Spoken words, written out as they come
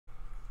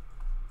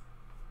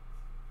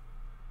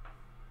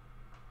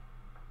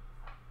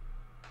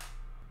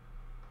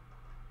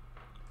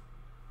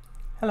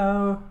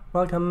Hello,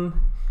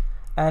 welcome.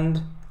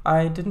 And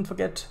I didn't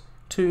forget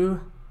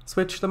to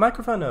switch the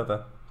microphone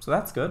over, so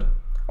that's good.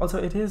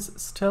 Also, it is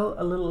still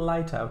a little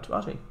light out.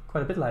 Actually,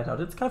 quite a bit light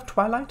out. It's kind of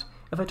twilight.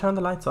 If I turn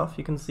the lights off,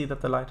 you can see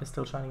that the light is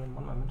still shining in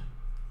one moment.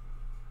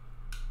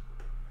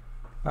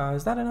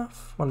 Is that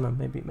enough? One moment,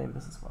 maybe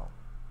this as well.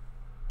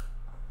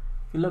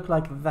 If you look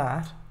like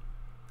that,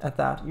 at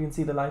that, you can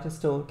see the light is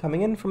still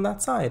coming in from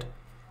that side.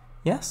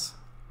 Yes?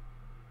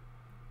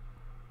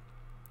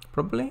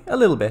 Probably a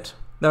little bit.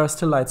 There are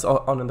still lights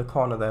on in the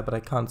corner there, but I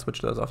can't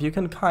switch those off. You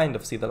can kind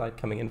of see the light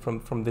coming in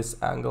from this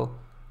angle,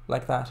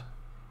 like that.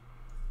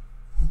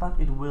 But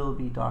it will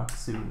be dark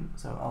soon,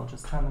 so I'll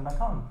just turn them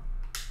back on.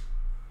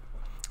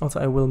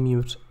 Also, I will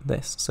mute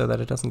this so that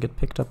it doesn't get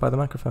picked up by the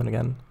microphone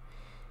again.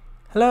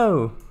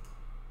 Hello!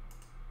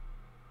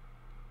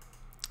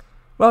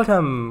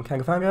 Welcome,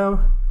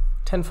 Kangafango.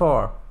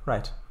 10-4,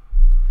 right.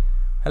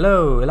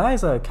 Hello,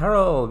 Eliza,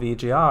 Carol,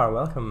 VGR,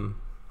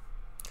 welcome.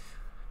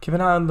 Keep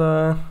an eye on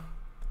the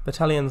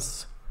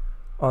battalions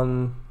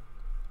on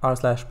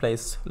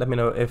r/place. Let me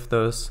know if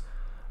those...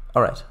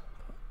 Alright.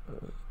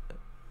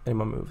 Any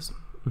more moves?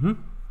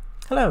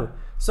 Hello.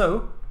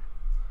 So,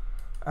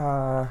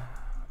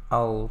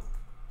 I'll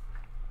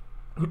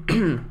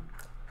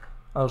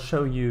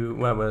show you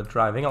where we're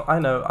driving. I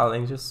know,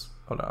 I'll just...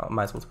 Oh no, I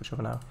might as well switch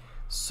over now.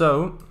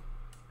 So,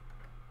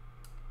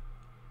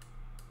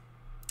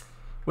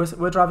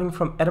 we're driving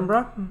from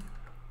Edinburgh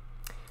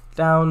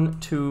down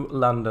to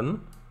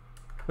London,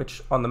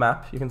 which on the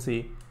map you can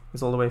see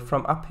is all the way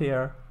from up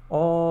here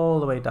all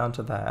the way down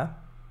to there.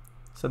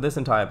 So this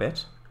entire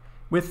bit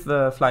with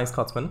the Flying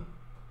Scotsman.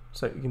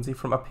 So you can see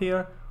from up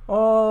here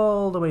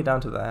all the way down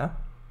to there.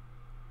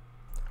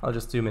 I'll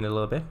just zoom in a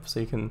little bit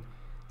so you can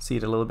see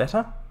it a little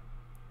better.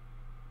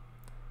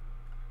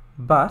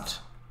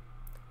 But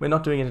we're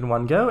not doing it in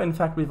one go. In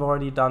fact, we've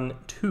already done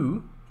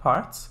 2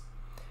 parts.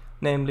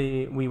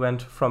 Namely, we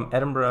went from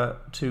Edinburgh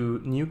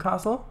to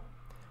Newcastle,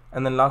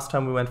 and then last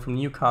time we went from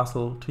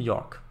Newcastle to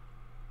York.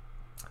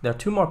 There are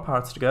 2 more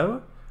parts to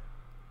go.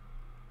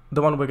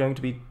 The one we're going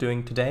to be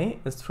doing today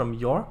is from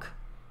York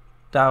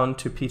down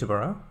to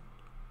Peterborough.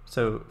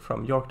 So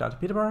from York down to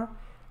Peterborough.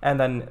 And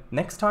then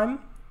next time,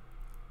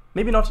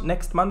 maybe not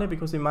next Monday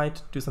because we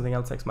might do something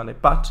else next Monday,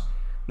 but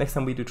next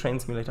time we do Train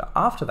Simulator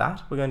after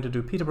that, we're going to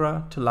do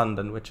Peterborough to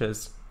London, which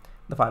is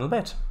the final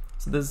bit.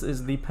 So this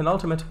is the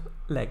penultimate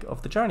leg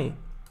of the journey.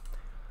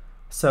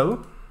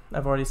 So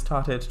I've already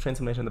started Train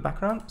Simulator in the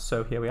background,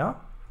 so here we are.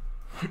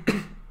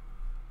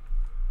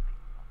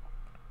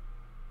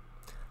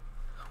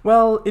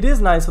 Well, it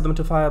is nice for them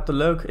to fire up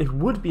the it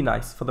would be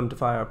nice for them to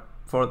fire up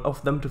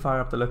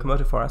the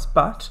locomotive for us,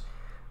 but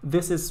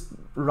this is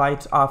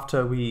right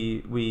after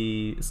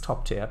we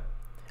stopped here.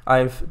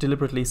 I've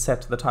deliberately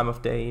set the time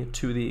of day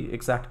to the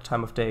exact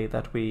time of day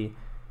that we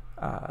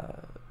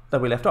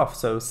left off,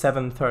 so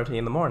 7:30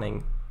 in the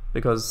morning,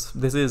 because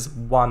this is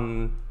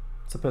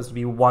supposed to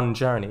be one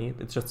journey.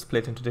 It's just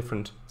split into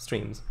different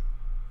streams.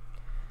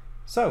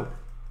 So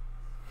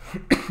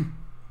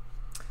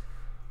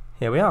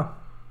here we are.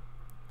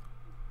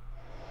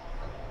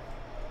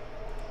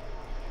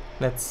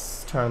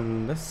 Let's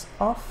turn this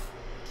off.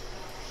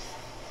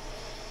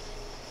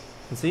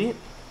 You can see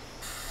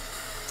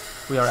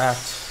we are at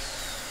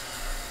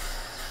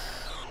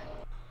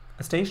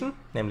a station,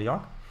 namely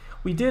York.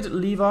 We did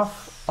leave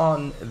off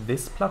on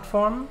this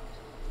platform,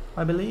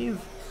 I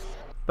believe,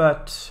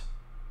 but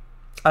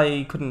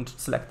I couldn't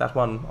select that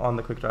one on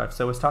the quick drive,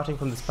 so we're starting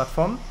from this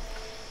platform.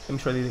 Let me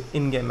show you the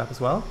in-game map as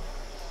well.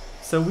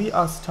 So we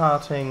are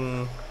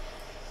starting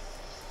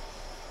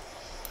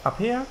up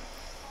here,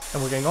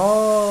 and we're going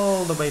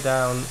all the way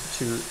down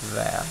to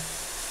there.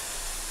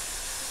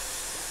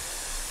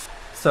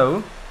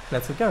 So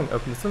let's get going.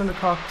 Open the cylinder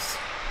cocks,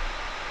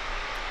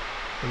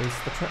 release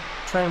the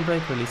train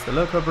brake, release the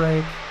loco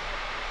brake,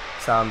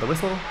 sound the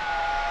whistle,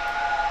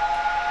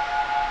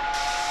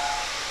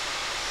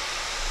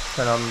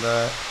 turn on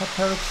the head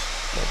coach,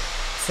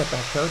 set the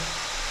head coach,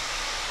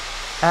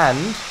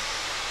 and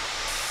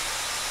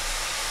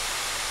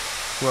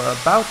we're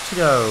about to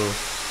go.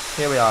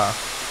 Here we are.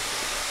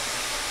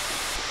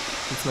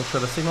 Let's make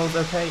sure the signal's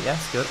okay.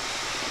 Yes, good.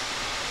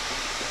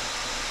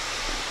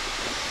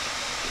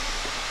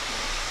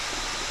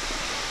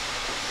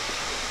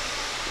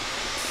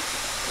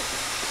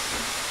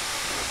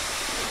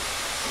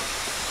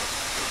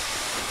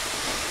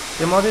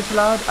 Am I too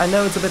loud? I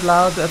know it's a bit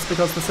loud. That's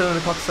because the cylinder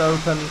cocks are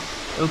open.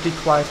 It'll be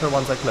quieter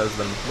once I close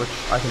them, which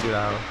I can do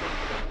now.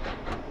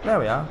 There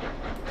we are.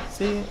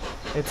 See?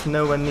 It's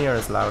nowhere near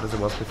as loud as it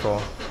was before.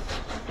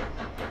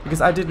 Because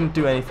I didn't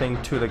do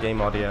anything to the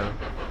game audio.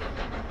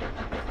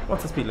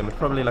 What's the speed limit?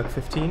 Probably like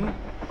 15?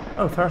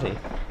 Oh, 30.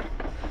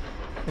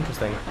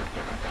 Interesting.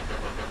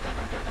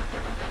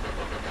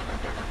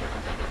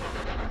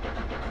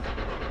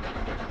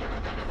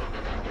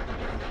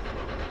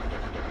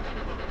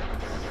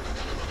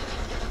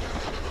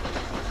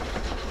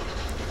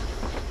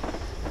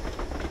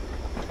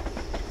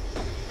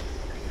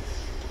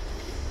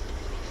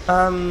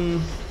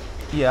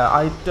 Yeah,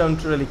 I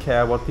don't really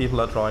care what people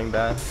are drawing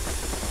there.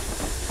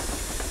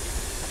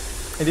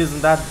 It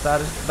isn't that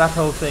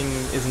whole thing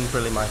isn't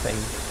really my thing.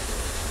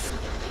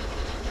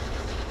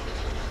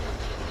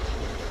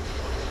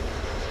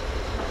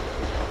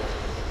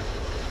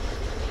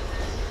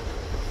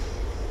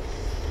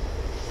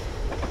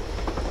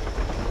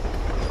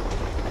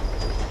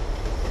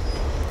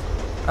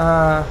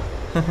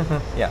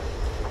 Yeah.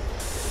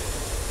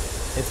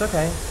 It's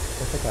okay.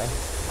 It's okay.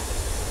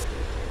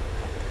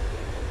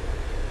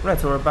 Right,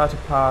 so we're about to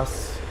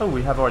pass... Oh,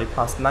 we have already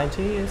passed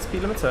 90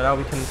 speed limit, so now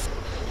we can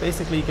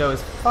basically go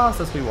as fast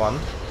as we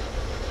want.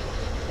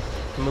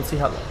 And we'll see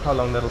how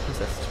long that'll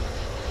persist.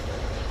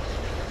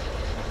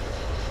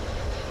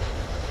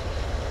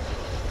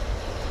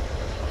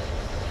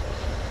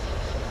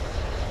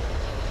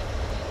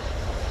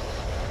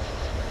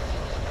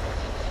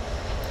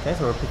 Okay,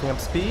 so we're picking up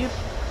speed.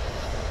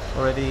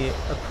 Already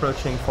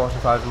approaching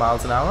 45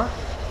 miles an hour.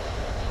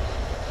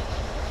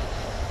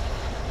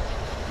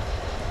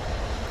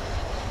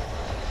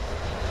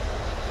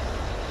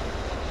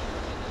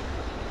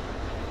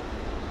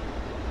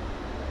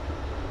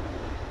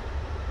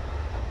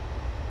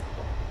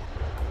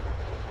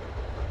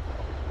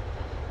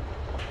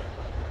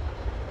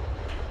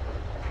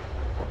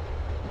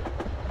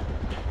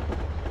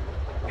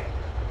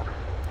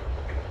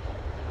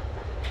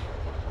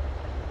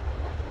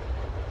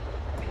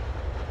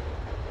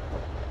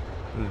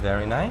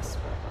 Very nice.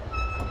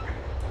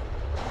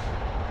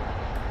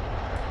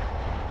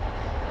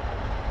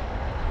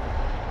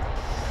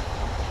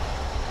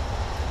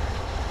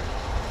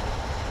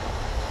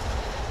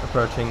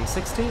 Approaching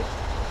 60.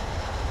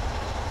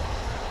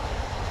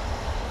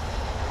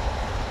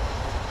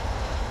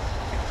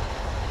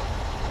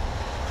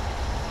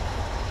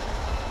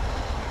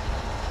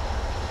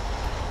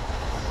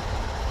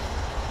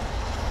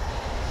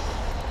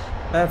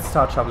 Let's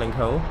start shoveling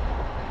coal.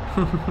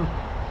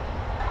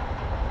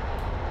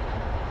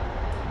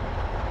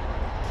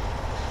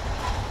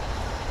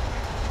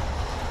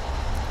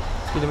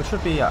 Speed limit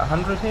should be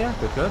 100 here.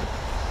 Good, good.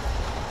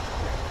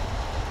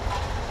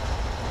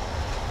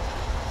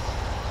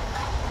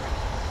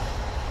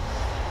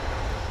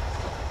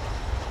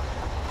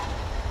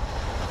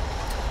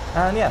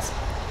 And yes,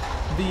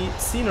 the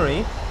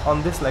scenery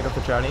on this leg of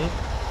the journey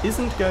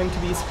isn't going to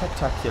be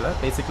spectacular.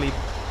 Basically,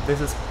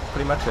 this is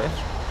pretty much it.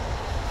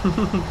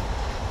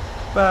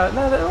 But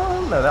no,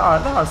 there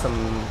are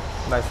some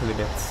nice little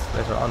bits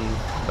later on.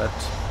 But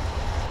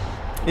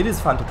it is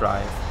fun to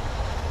drive,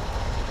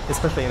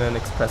 especially in an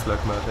express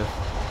locomotive.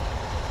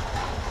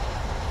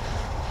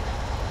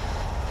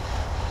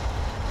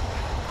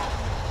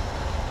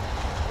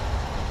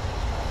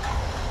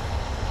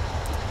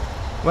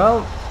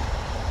 Well,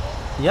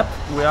 yep,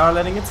 we are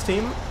letting it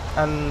steam,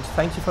 and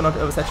thank you for not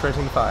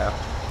oversaturating the fire.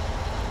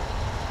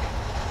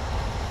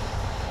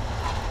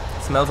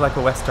 Smells like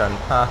a western,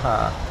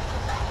 haha.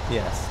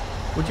 Yes.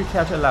 Would you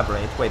care to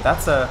elaborate? Wait,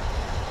 that's a...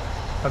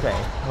 Okay,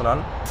 hold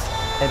on.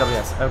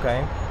 AWS,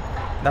 okay.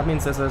 That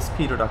means there's a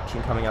speed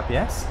reduction coming up,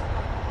 yes?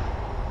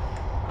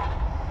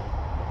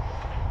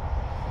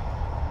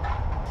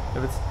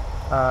 If it's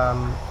a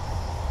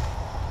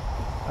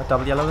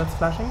double yellow that's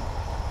flashing?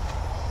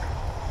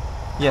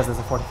 Yes, there's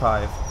a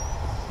 45.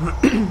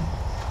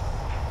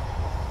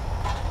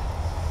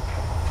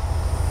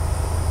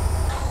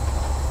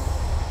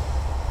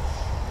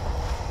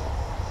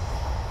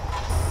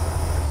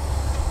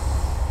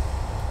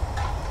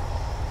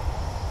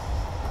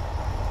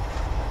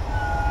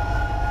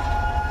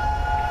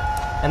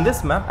 And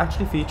this map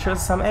actually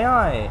features some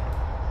AI.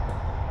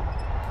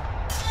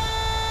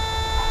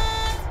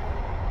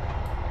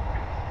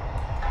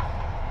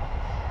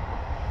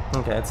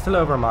 Okay, it's still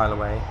over a mile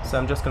away, so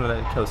I'm just gonna let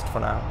it coast for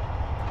now.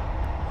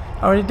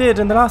 I already did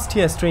in the last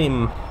tier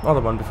stream, or the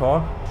one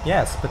before.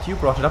 Yes, but you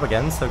brought it up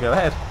again, so go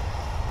ahead.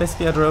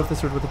 Basically, I drove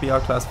this route with the BR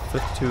Class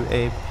 52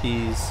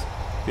 AP's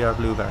BR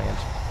Blue variant.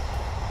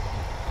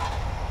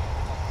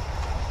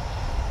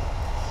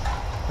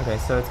 Okay,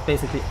 so it's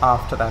basically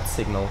after that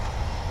signal.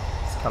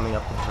 It's coming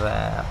up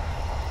there.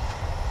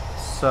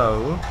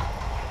 So,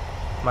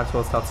 might as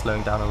well start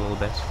slowing down a little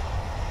bit.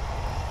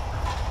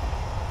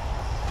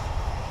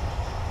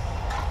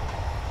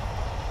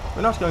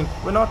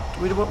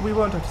 We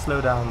won't have to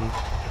slow down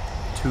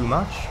too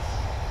much.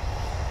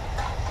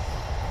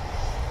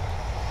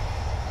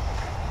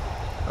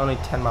 Only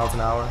 10 miles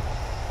an hour.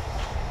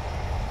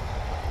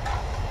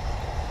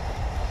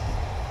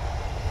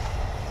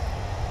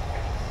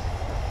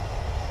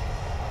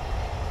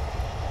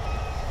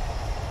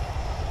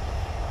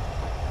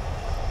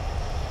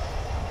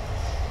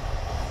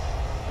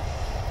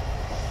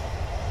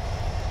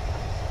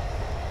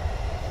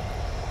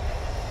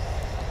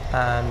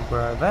 And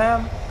we're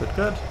there. Good,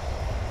 good.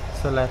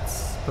 So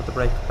let's put the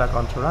brake back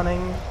onto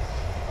running.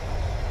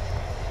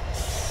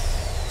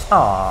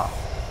 Ah,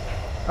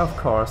 of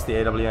course the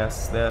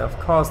AWS. Of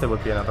course there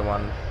would be another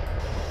one.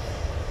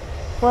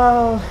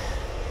 Well,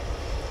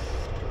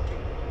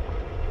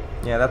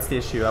 yeah, that's the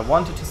issue. I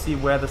wanted to see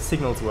where the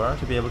signals were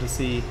to be able to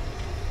see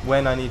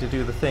when I need to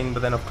do the thing,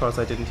 but then of course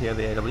I didn't hear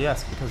the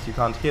AWS, because you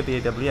can't hear the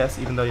AWS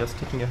even though you're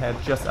sticking your head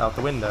just out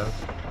the window.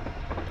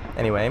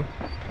 Anyway.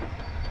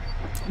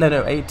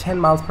 No, a 10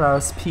 miles per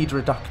hour speed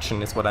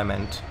reduction is what I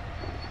meant.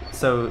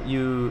 So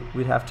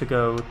we'd have to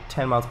go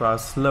 10 miles per hour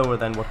slower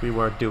than what we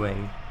were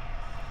doing.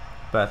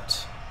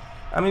 But,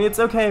 I mean, it's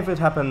okay if it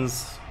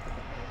happens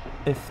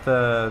if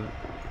the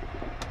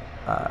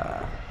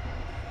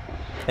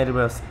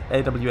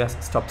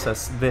AWS stops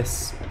us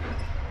this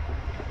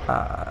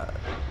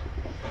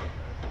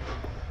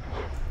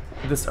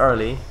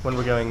early when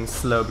we're going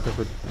slow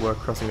because we're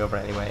crossing over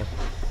anyway.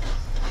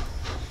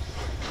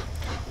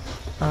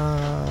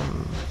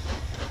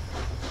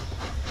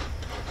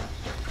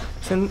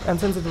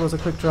 Since it was a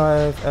quick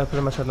drive,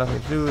 pretty much had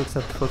nothing to do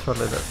except full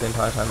throttle it the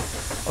entire time.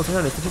 Also,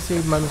 Charlie, did you see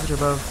my message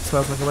above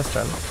smells like a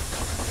Western?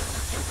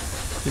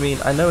 You mean,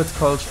 I know it's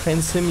called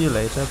Train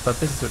Simulator, but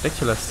this is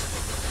ridiculous.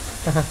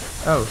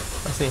 Oh,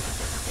 I see.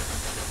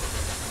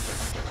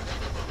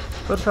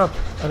 Photoshop,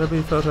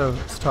 Adobe Photo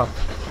Stop.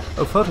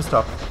 Oh, Photo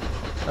Stop.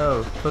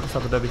 Oh,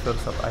 Photoshop, Adobe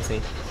Photoshop, I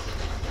see.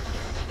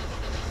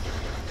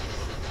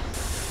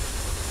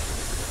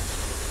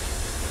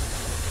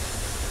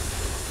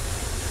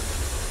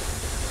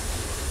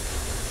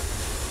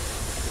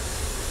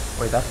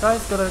 Wait, that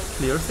guy's got a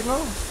clear signal?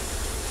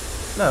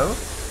 No.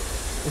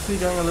 Is he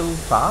going a little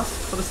fast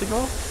for the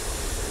signal?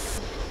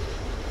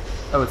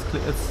 Oh,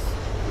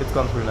 it's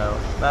gone through now.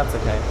 That's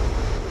okay.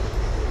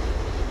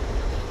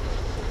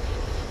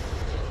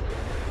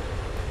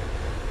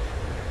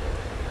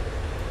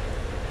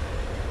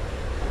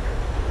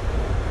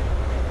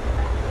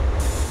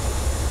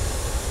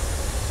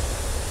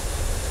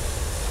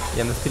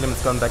 Yeah, and the speed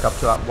limit's gone back up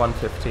to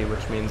 150,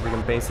 which means we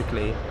can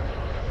basically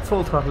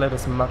full throttle it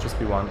as much as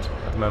we want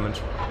at the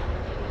moment.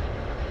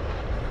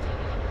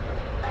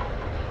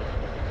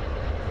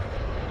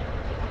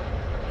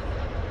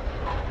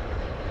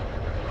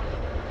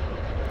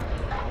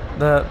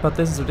 But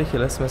this is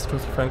ridiculous. Mr.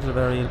 was referring to the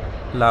very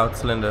loud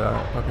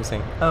cylinder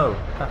focusing. Oh,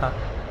 haha.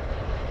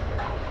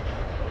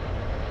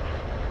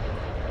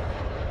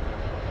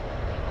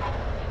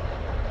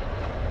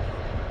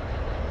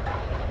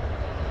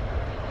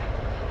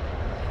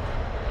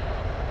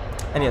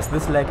 And yes,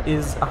 this leg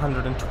is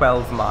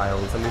 112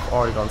 miles, and we've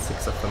already gone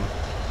 6 of them.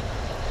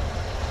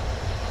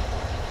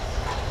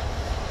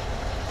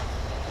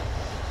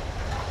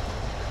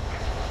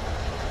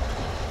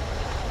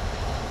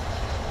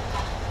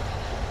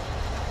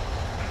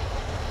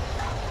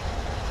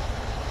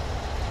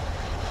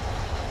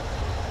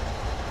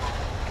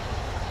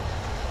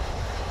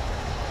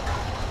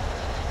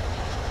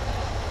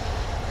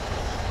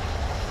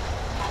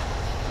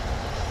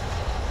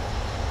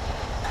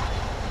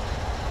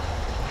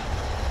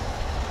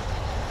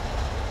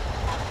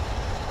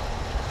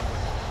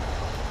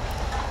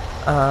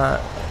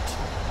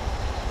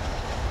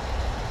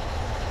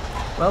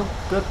 Well,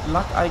 good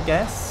luck, I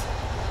guess.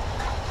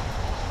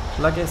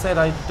 Like I said,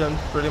 I don't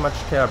really much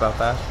care about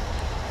that.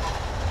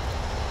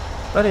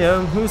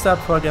 Radio, who's up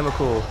for a game of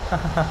pool?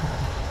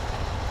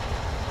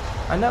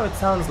 I know it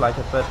sounds like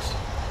it, but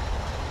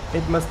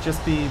it must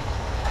just be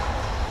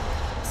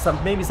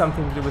maybe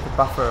something to do with the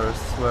buffers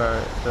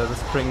where the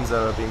springs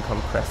are being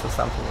compressed or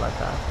something like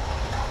that.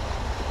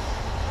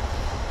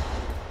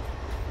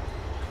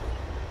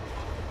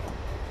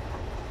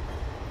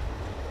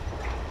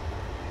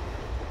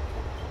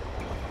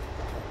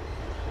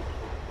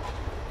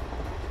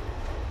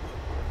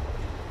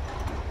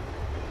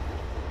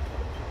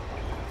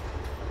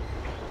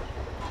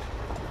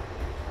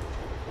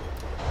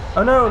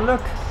 Oh no,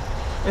 look!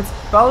 It's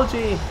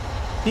Bulgy!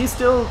 He's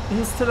still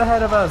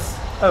ahead of us!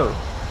 Oh.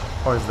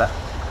 Or is that...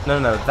 No,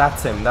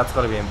 that's him. That's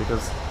gotta be him,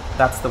 because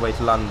that's the way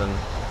to London.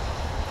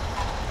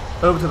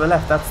 Over to the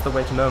left, that's the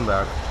way to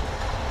Nuremberg.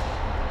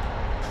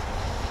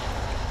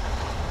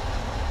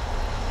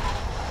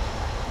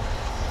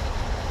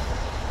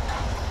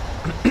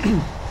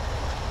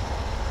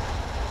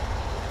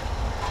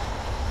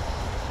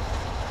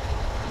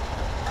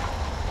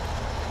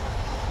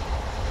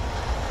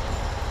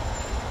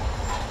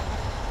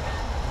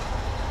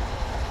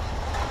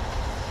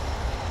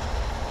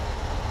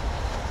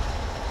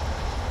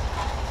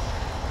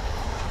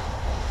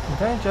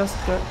 Okay,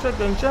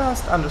 going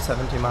just under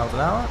 70 miles an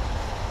hour.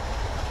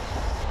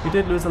 We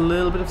did lose a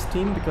little bit of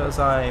steam because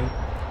I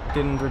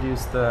didn't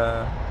reduce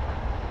the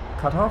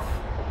cutoff.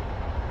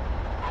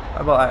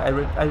 Well,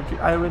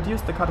 I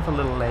reduced the cutoff a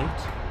little late.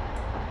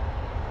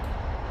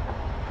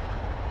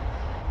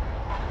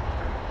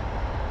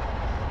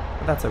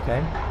 But that's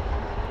okay.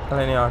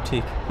 Linear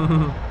Arctique.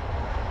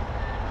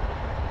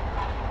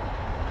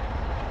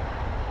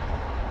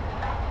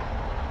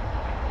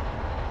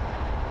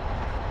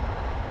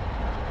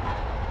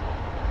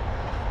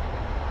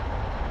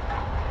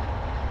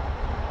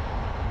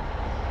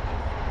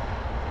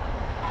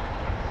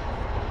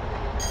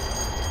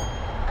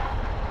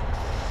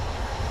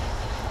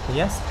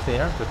 Yes,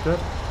 clear, good.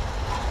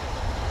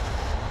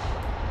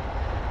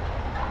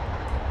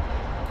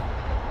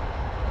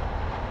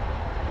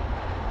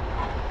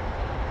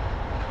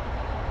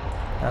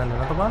 And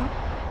another one,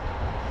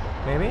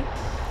 maybe?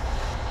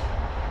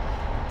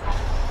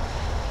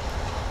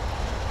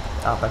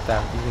 Ah, back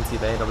there, you can see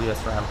the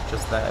AWS ramp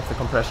just there, if the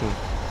compression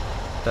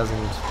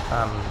doesn't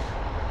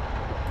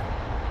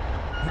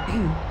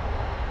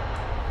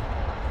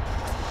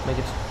make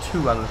it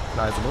too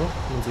unrecognizable. You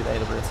can see the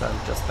AWS are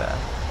just there.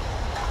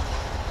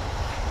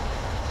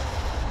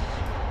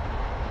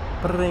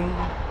 Bring.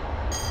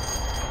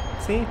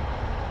 See?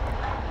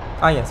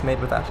 Ah yes, made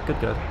with that. Good,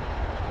 good.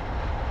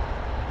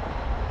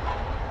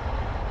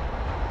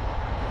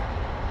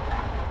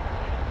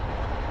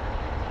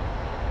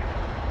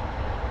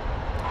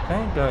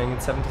 Okay, going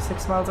at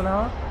 76 miles an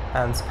hour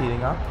and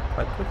speeding up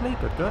quite quickly.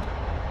 Good, good.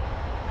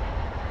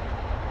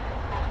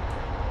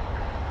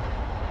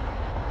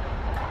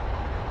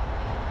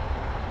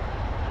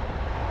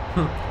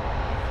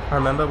 I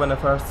remember when I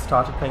first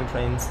started playing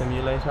Train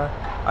Simulator,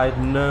 I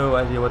had no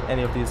idea what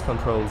any of these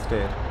controls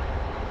did.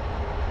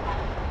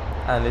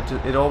 And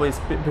it always,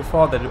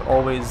 before that, it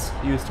always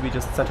used to be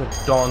just such a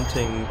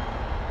daunting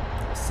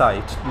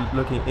sight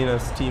looking in a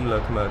steam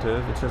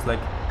locomotive. It's just like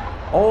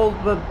all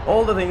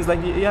the things,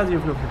 like, yes,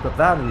 you've got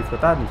that, and you've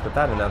got that, and you've got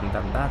that, and that, and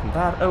that, and that, and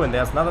that. Oh, and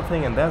there's another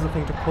thing, and there's a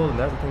thing to pull, and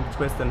there's a thing to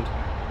twist, and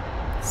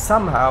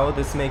somehow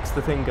this makes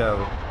the thing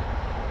go.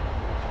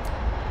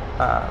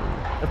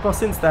 Of course,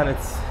 since then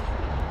it's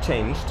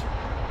changed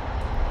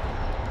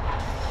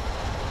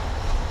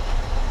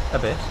a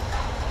bit.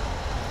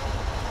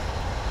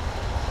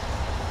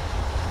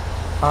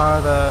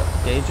 Are the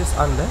gauges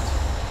unlit?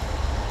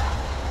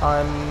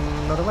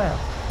 I'm not aware.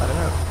 I don't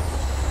know.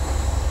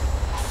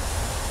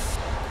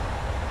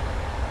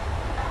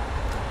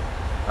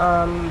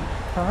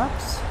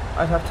 Perhaps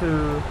I'd have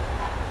to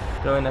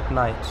go in at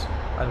night.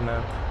 I don't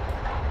know.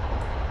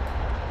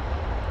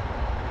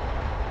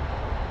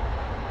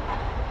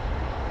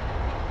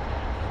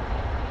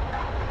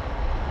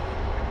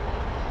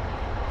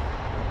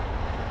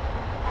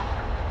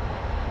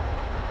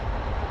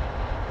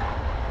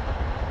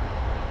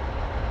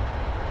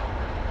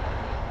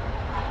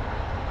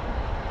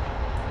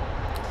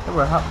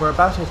 We're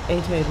about at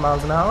 88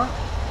 miles an hour.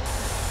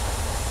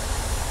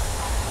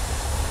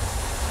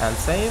 And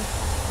save.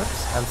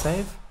 Whoops, and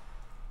save.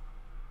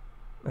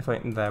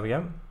 There we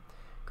go.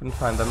 Couldn't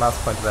find the mouse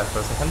pointer there for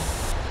a second.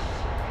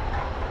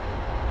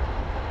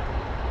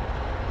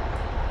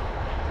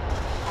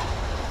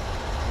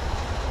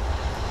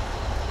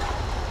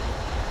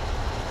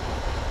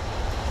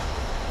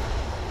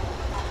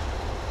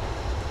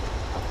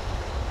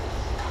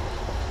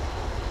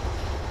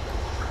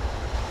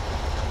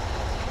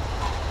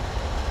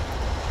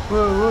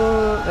 Whoa,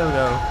 whoa, there we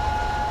go.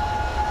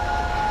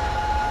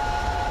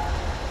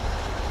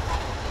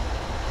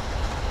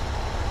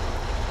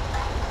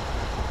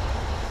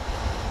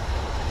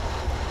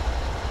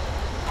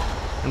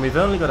 And we've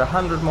only got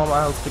 100 more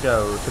miles to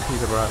go to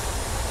Peterborough.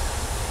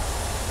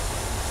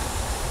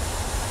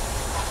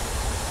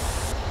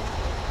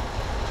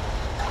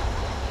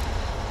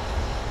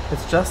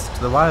 It's just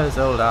the wise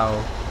old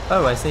owl.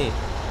 Oh, I see.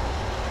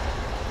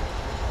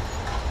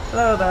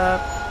 Hello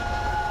there.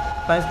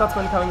 Nice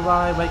Scotsman coming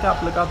by, wake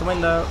up, look out the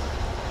window.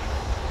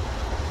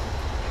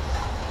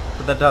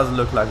 But that does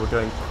look like we're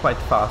going quite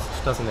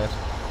fast, doesn't it?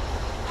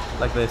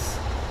 Like this.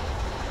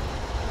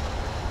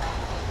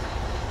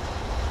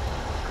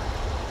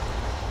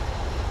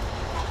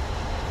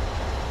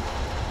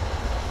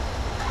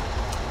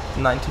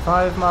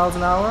 "95 miles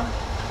an hour.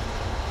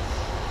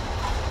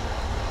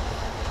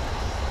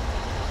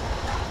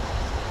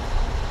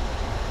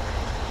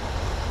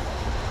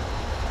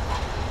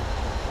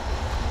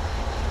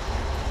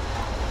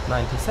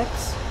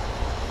 "96.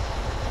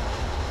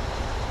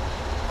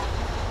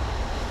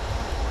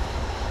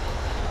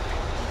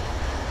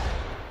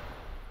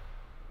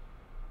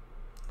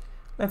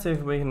 Let's see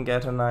if we can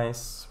get a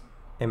nice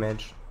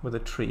image with a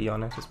tree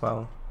on it as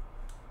well.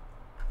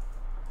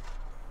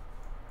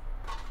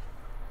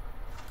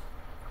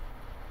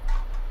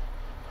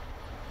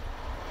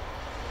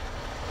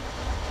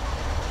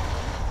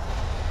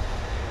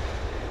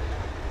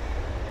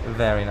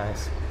 Very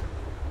nice.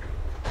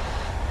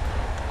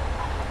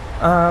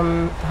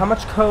 How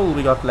much coal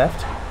we got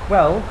left?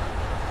 Well,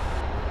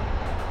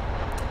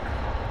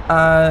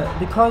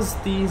 because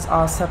these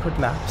are separate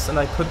maps and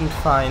I couldn't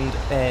find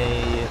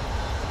a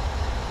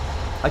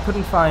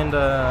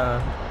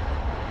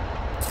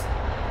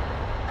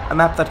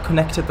map that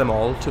connected them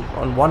all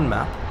on one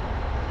map.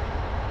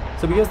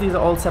 So because these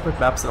are all separate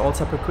maps and all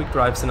separate quick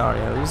drive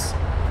scenarios,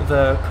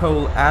 the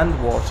coal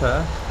and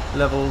water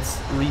levels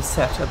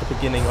reset at the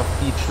beginning of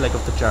each leg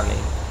of the journey.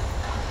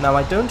 Now,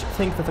 I don't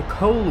think that the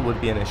coal would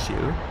be an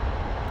issue.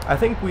 I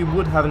think we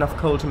would have enough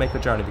coal to make the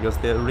journey, because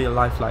the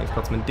real-life Flying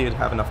Scotsman did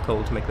have enough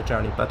coal to make the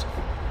journey, but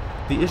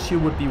the issue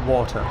would be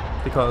water,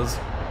 because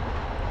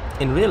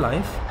in real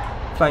life,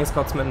 Flying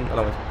Scotsman,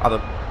 along with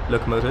other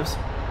locomotives,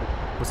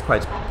 was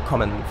quite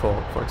common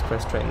for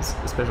express trains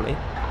especially,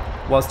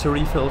 was to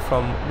refill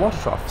from water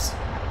troughs.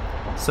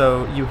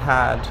 So you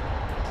had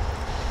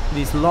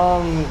these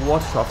long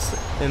water troughs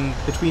in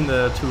between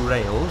the two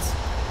rails,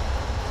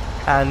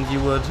 and you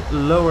would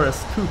lower a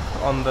scoop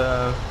on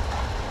the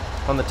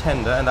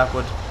tender, and that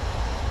would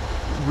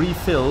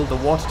refill the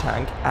water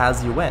tank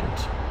as you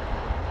went.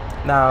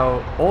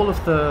 Now, all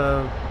of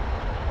the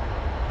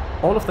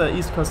all of the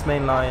East Coast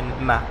Main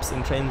Line maps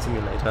in Train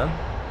Simulator,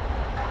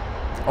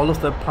 all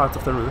of the parts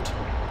of the route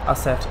are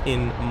set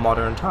in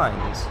modern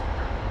times,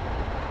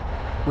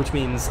 which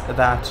means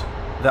that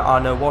there are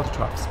no water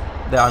troughs,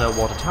 there are no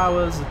water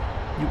towers,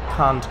 you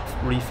can't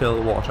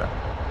refill water.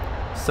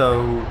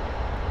 So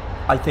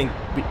I think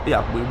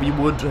we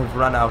would have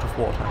run out of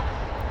water.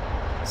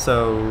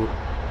 So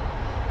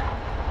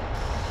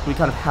we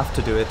kind of have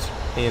to do it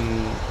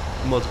in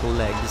multiple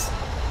legs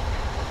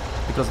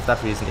because of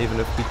that reason, even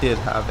if we did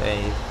have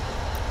a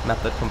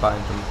map that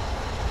combined them.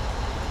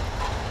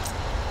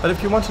 But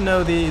if you want to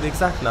know the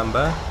exact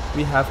number,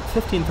 we have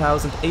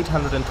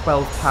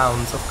 15,812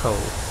 pounds of coal.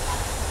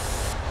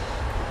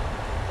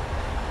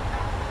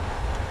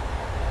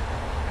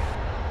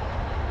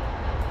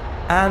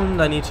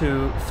 And I need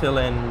to fill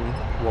in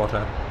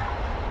water,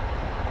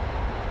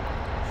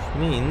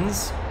 which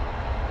means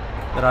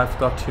that I've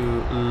got to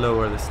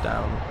lower this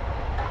down.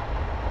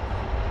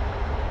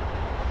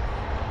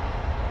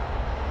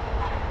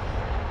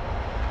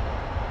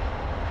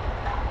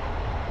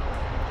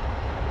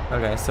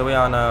 Okay, so we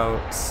are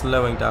now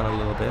slowing down a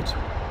little bit,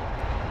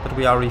 but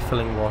we are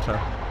refilling water.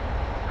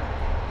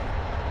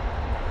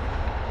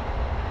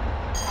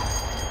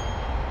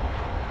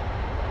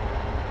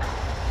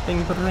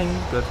 Bing, ba-ring,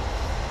 good.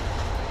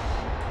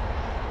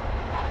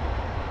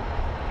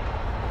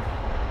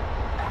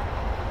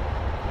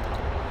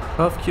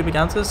 Cubic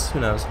ounces? Who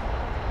knows?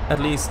 At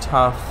least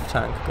half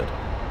tank, good.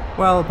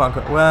 Well,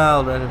 bunker,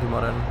 well, relatively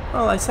modern.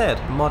 Well, I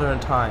said modern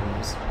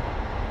times,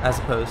 as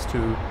opposed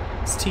to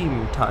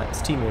steam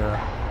era.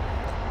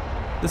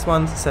 This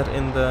one's set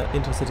in the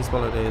intercity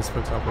swallow days, for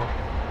example.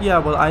 Yeah,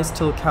 well, I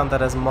still count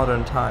that as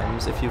modern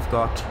times if you've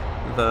got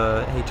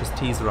the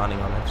HSTs running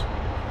on it.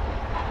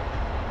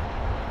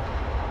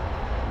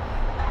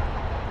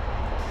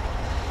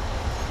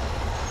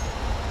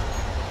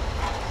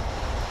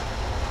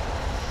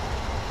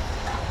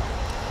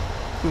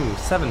 Ooh,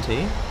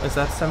 70? Is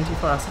that 70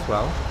 for us as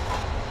well?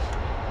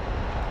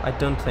 I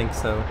don't think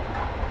so.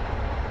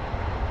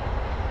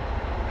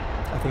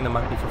 I think that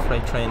might be for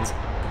freight trains.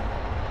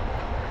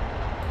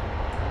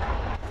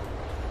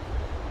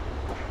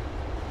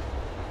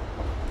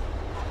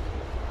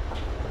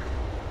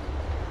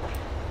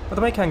 By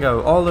the way,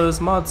 Kango, all those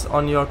mods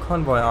on your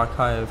convoy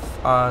archive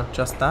are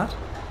just that?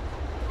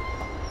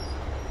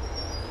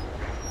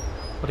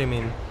 What do you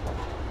mean?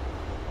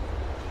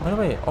 By the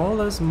way, all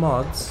those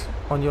mods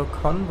on your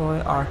convoy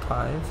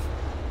archive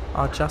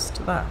are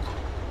just that?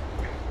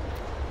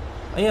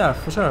 Yeah,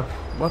 for sure.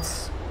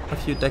 What's a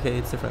few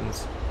decades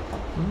difference?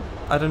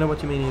 I don't know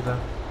what you mean either.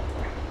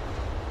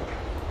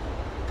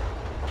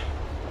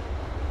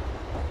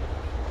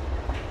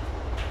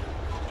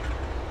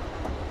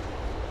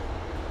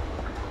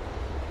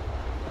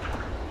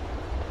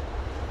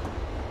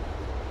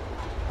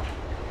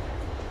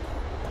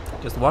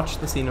 Just watch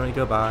the scenery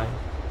go by.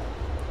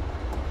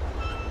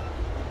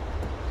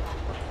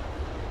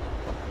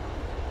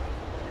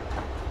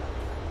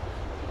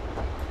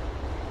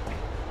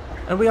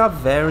 And we are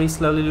very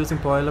slowly losing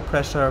boiler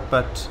pressure,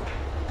 but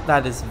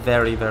that is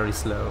very, very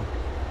slow.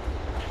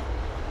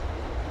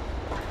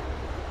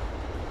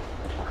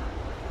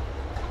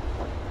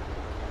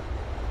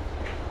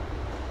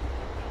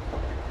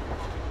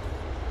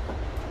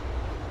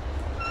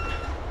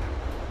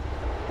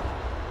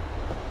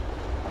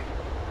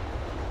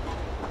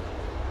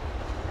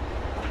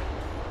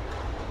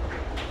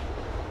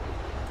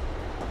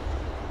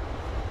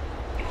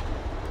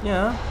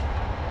 Yeah,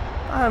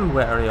 I'm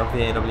wary of the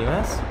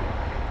AWS.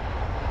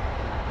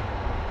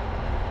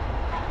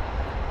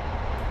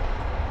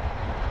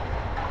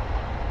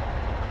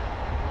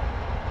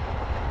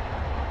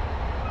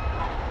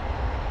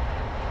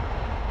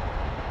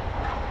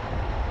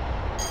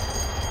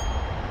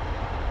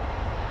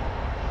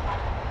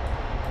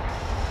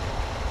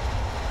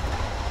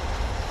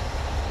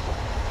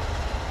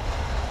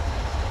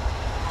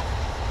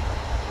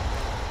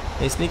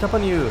 They sneak up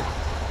on you.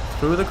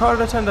 Through the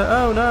corridor tender.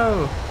 Oh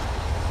no!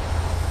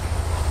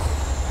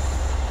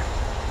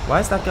 Why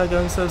is that guy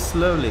going so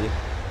slowly?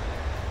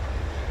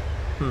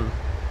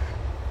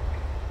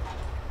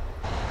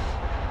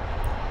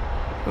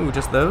 Ooh,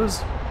 just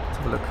those? Let's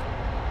have a look.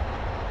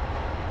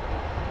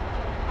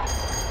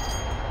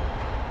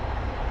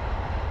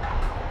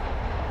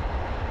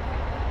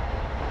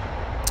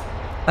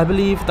 I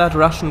believe that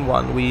Russian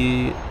one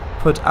we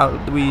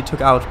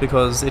took out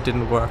because it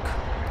didn't work,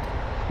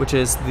 which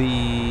is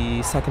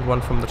the second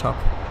one from the top.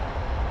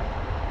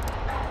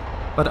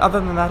 But other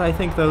than that, I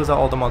think those are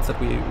all the mods that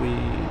we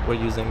were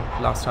using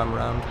last time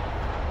around.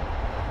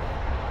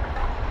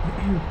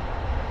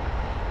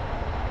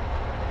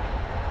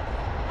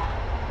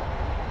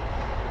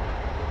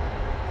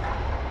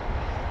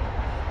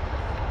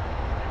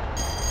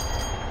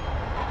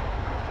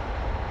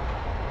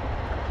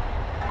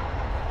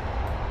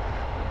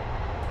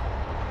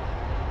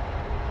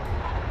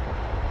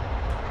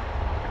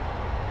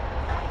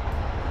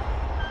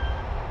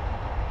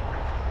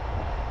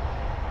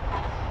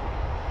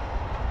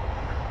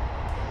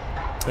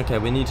 Okay,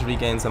 we need to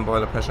regain some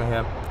boiler pressure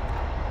here.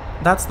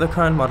 That's the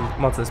current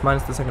mods list,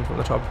 minus the second from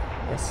the top.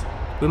 Yes.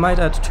 We might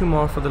add 2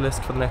 more for the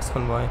list for the next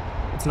convoy.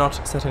 It's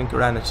not set in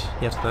granite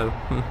yet, though.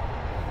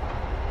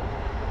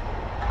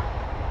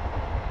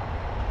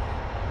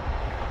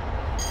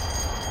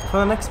 For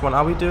the next one,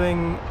 are we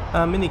doing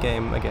a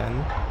minigame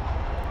again?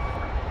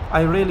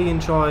 I really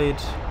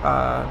enjoyed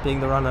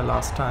being the runner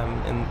last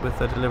time with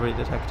the delivery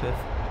detective.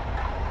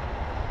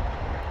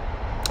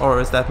 Or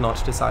is that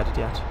not decided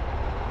yet?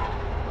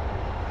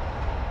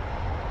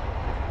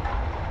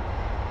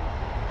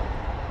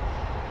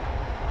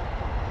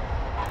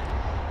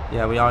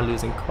 Yeah, we are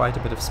losing quite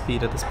a bit of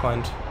speed at this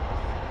point.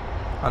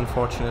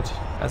 Unfortunate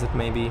as it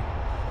may be.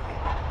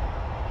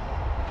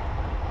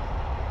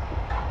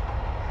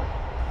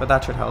 But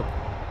that should help.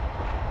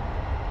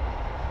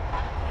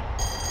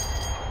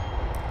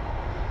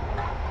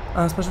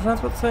 Special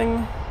transport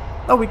thing.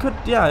 Oh, we could,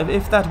 yeah,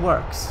 if that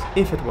works.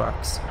 If it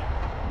works.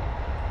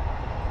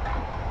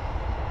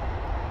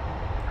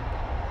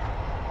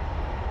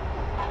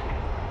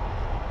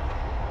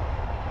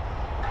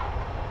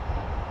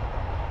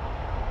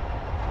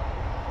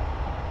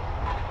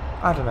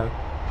 I don't know.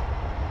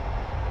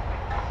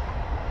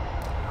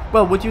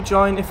 Well, would you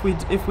join if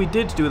we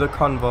did do the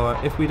convoy,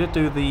 if we did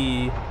do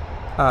the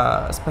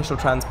special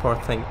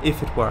transport thing,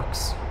 if it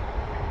works?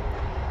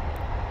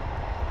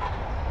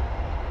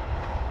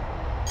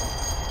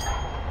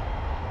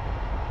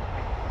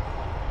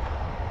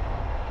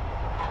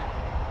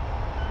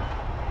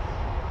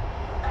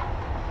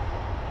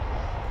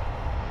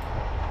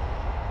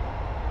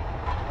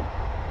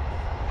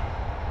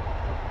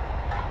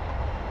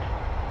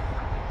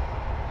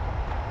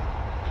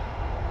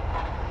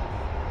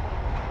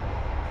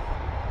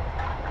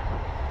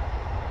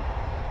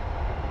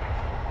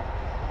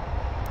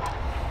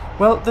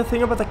 Well, the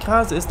thing about the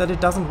cars is that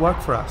it doesn't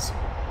work for us.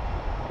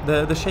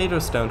 The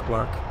shaders don't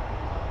work.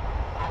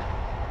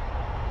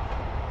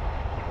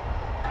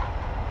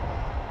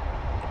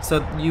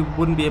 So you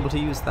wouldn't be able to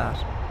use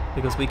that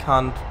because we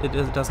can't.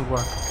 It doesn't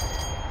work.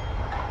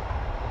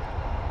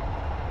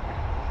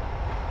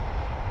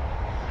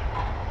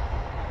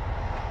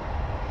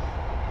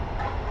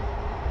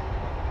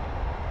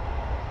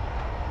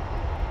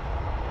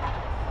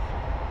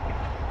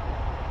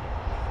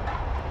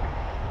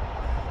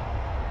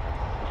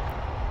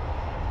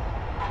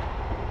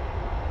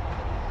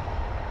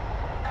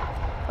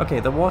 Okay,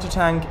 the water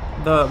tank,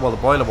 the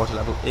boiler water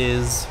level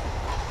is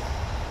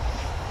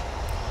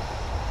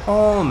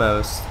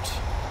almost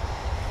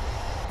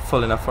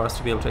full enough for us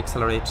to be able to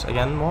accelerate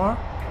again more.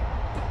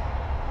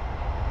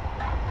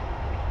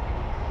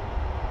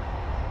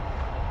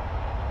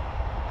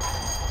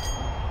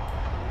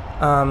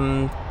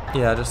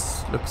 Yeah,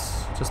 just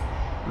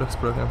looks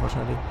broken,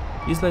 unfortunately.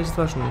 Use the latest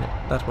version.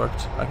 That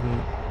worked. I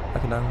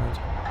can download.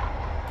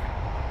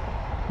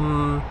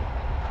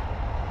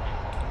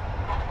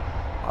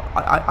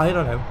 I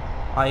don't know.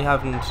 I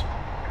haven't.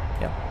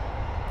 Yeah.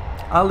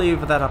 I'll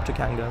leave that up to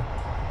Kango.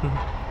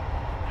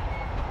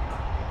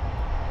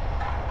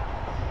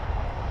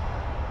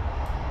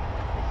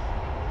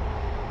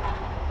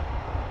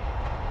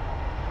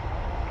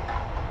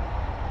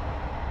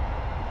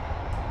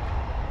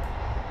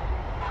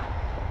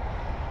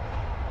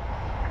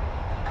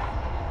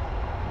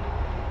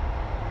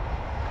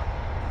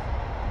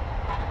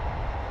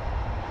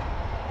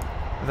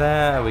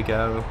 There we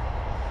go.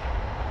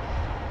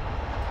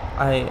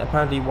 I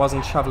apparently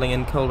wasn't shoveling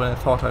in coal when I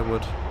thought I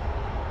would.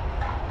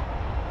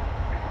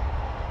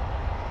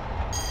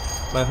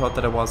 When I thought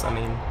that I was, I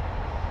mean.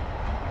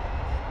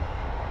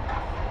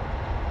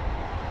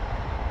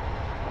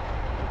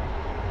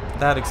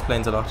 That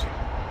explains a lot.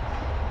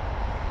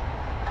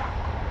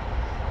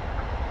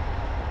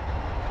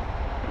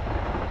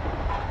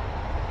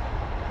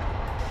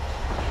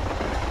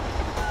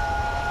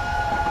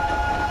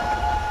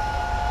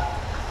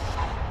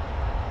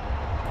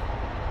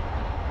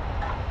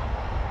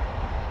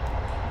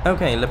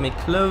 Okay, let me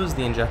close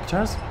the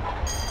injectors.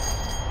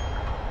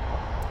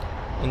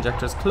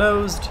 Injectors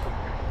closed,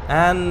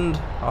 and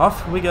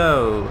off we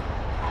go.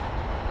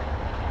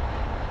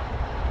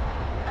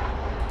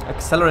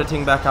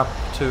 Accelerating back up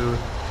to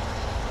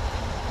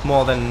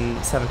more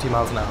than 70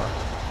 miles an hour.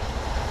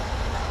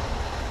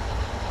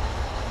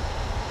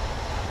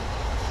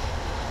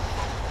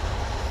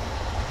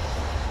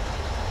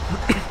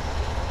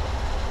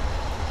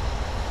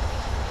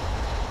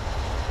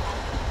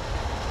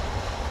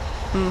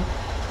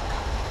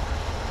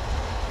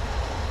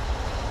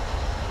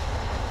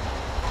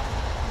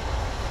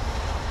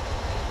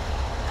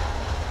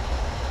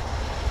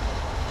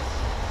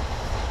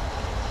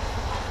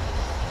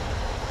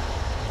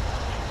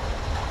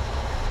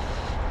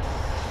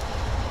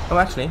 Oh,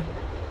 actually,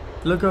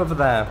 look over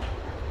there.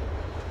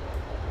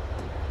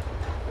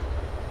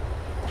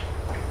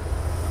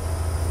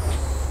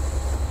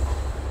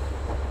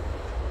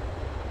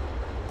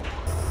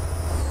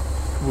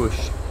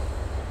 Whoosh.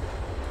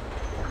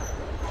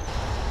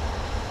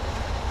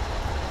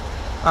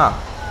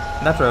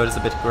 Ah, that road is a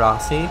bit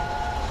grassy.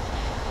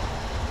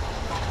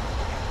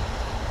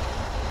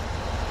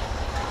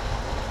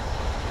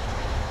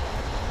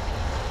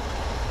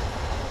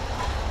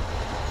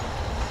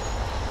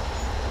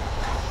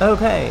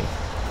 Okay,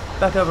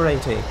 back over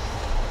 80.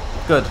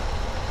 Good.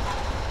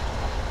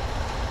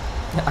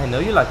 I know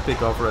you like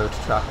big off-road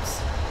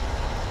trucks.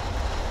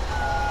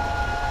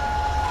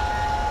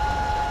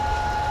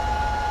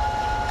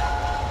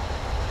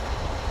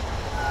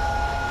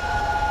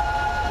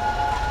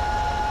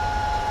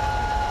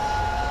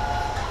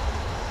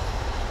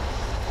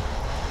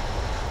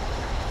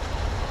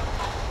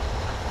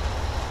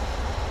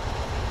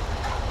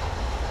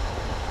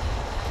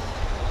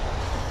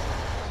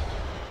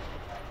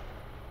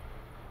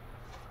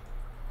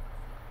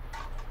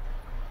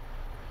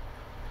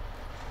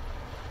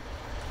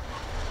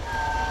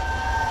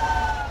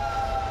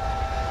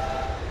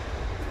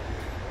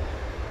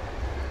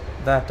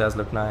 That does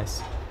look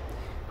nice.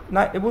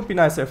 It would be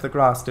nicer if the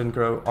grass didn't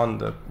grow on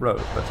the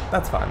road, but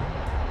that's fine.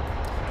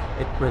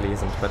 It really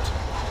isn't, but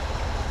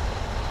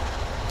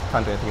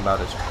can't do anything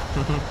about it.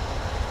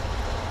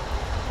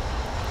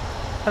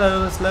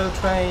 Hello, slow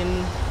train.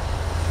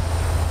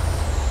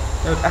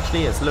 No, it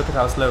actually is. Look at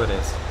how slow it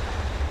is.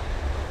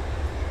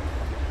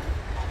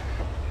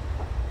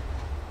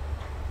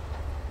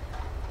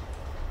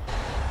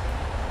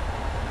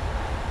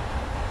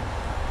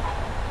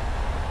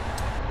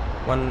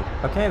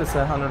 Okay, that's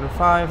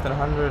 105, then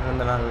 100, and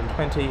then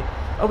 120.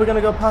 Oh, we're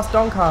gonna go past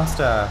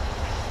Doncaster.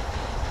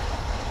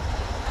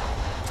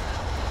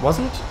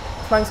 Wasn't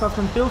Flying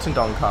Scotsman built in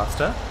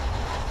Doncaster?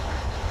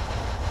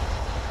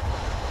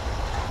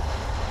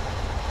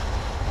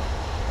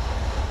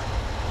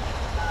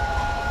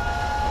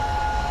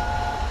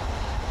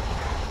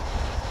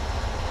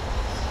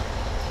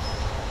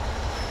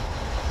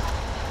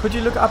 Could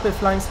you look up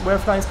if where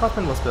Flying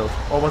Scotsman was built,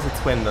 or was it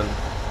Swindon?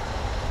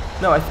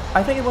 No,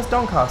 I think it was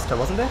Doncaster,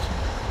 wasn't it?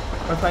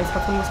 Where Flying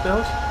Scotsman was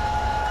built?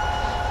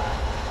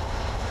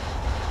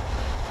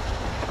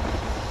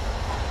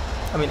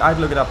 I mean, I'd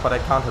look it up, but I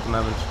can't at the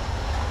moment.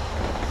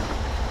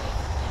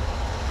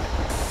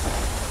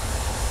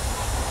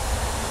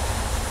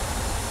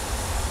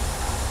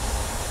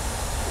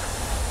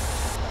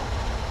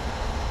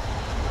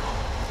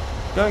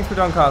 Going through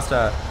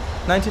Doncaster.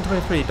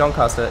 1923,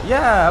 Doncaster.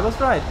 Yeah, I was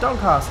right,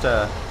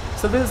 Doncaster.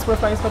 So this is where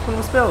Flying Scotsman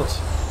was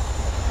built.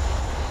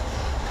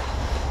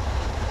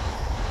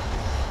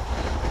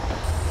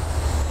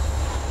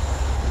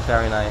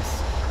 Very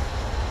nice.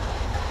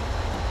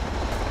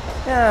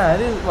 Yeah,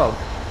 it is, well,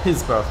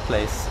 his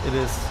birthplace. It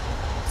is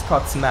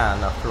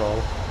Scotsman, after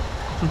all.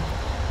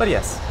 But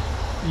yes,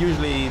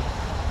 usually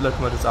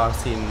locomotives are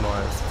seen more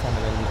as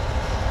feminine.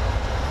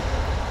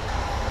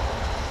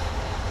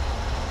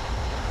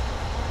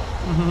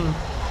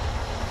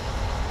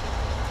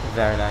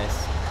 Very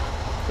nice.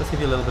 Let's give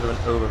you a little bit of an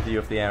overview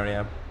of the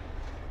area.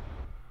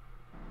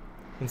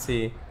 You can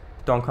see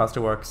Doncaster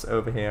Works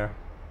over here.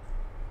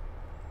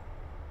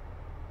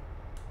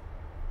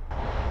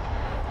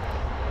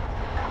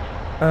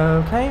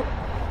 Okay,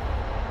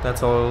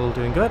 that's all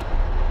doing good.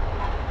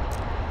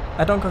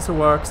 At Doncaster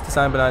Works,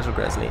 designed by Nigel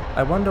Gresley.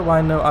 I wonder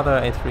why no other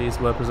A3s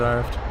were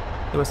preserved.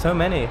 There were so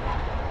many.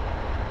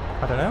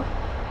 I don't know.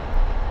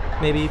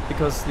 Maybe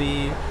because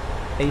the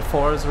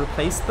A4s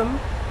replaced them?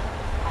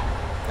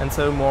 And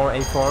so more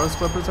A4s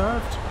were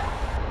preserved?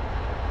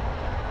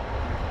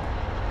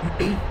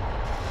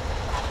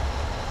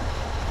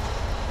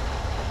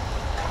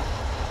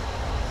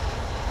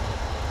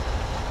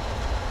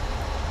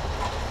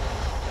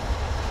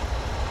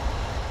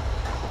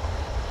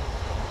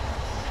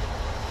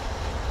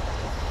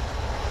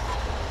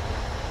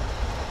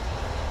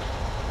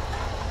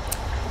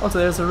 Also,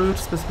 there's a route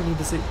specifically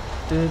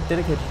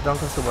dedicated to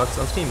Doncaster Works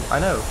on Steam. I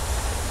know,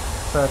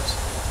 but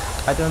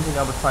I don't think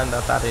I would find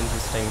that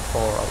interesting for...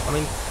 I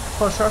mean,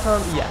 for a short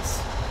term,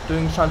 yes.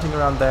 Doing shunting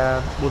around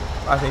there would,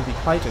 I think, be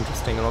quite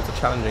interesting and also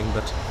challenging,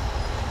 but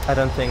I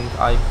don't think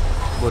I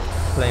would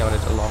play on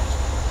it a lot.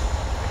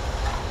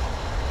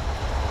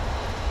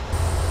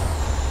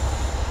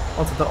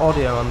 Also, the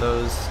audio on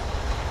those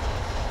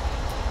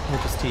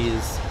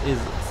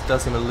HSTs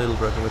does seem a little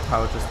broken with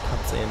how it just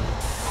cuts in.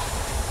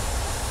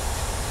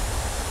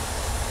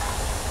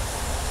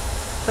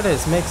 That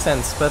is, makes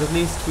sense, but at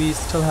least we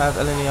still have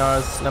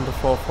LNER's number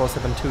 4,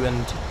 472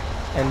 and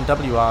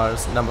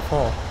NWR's number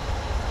 4.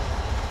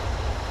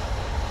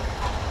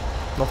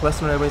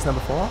 Northwestern Railway's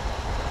number 4?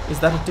 Is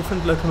that a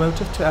different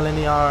locomotive to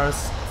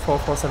LNER's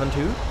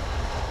 4472?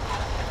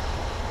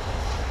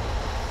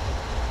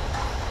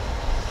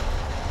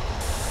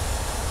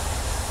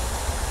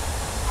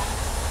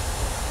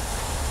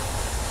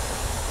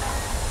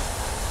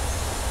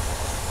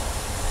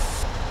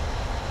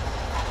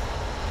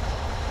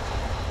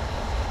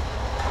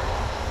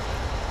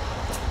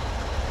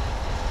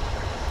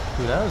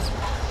 Who knows?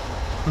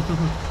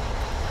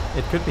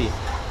 It could be.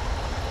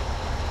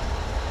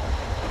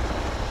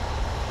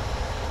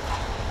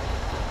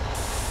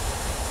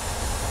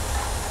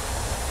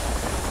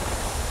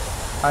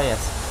 Ah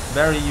yes,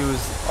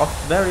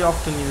 very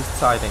often used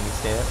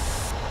sidings here.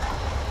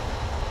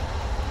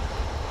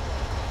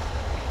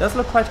 Does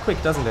look quite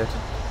quick, doesn't it?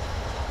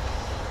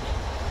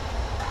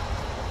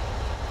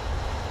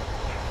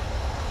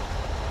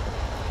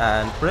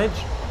 And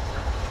bridge.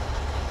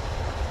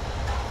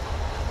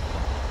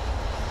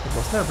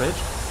 Was there a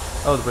bridge?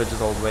 Oh, the bridge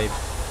is all the way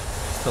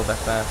still back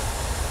there.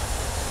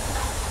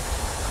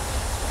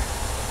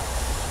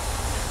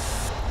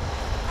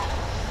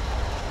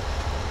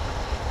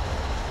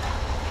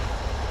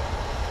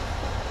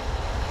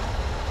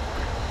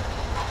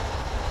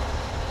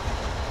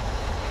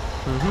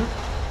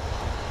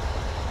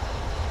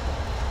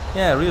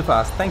 Yeah, real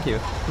fast, thank you.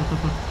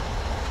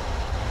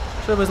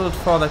 Should have whistled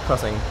for that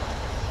crossing.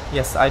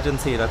 Yes, I didn't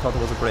see it, I thought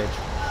it was a bridge.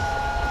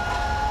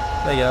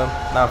 There you go,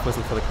 now I've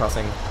whistled for the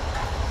crossing.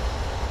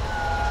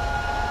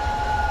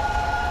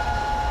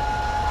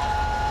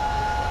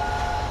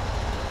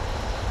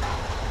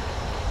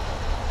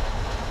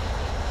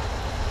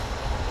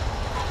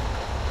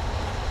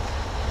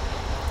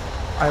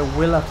 I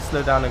will have to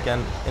slow down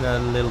again in a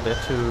little bit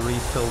to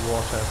refill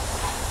water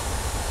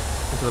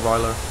into the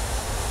boiler.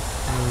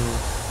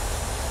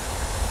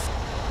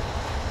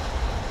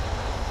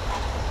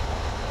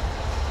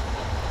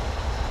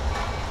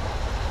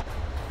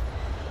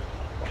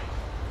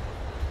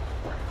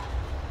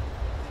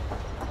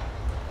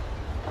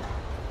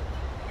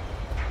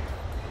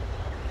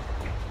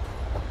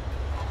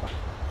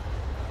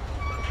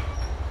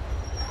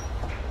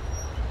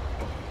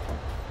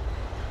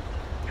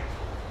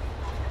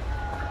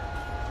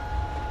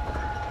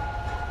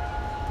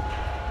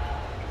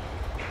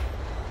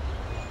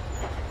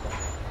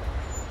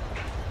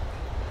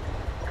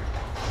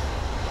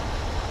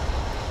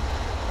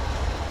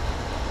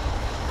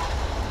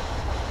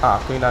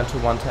 Going down to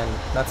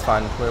 110. That's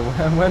fine.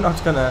 We're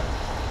not gonna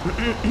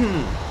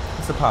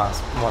surpass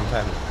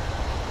 110.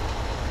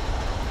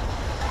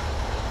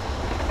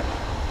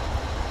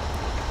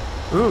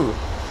 Ooh,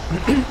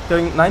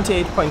 going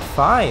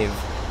 98.5.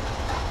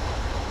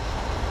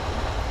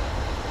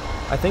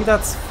 I think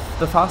that's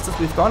the fastest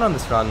we've gone on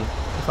this run,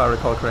 if I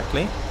recall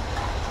correctly.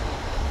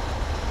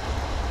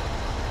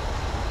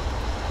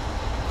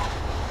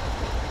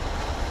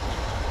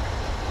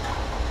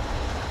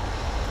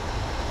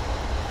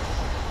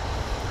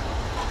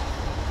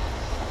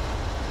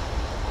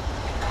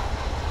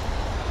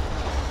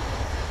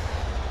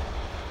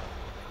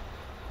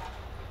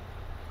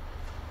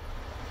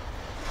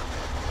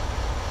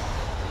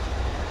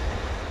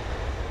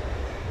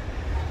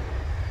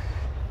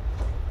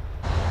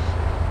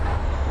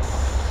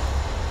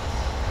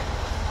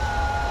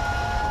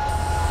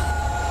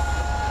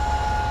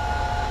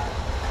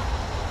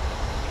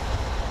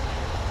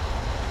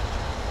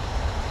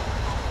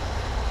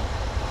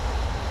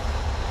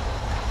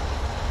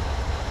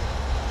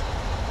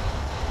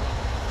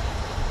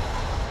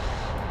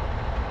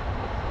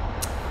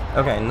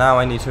 Okay, now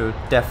I need to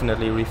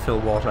definitely refill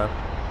water.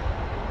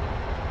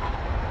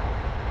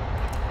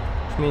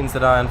 Which means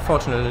that I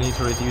unfortunately need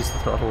to reduce the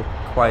throttle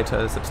quite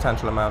a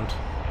substantial amount.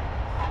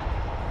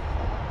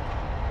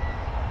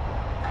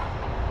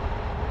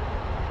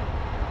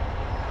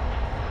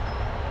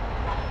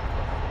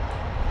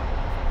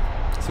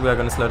 So we are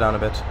going to slow down a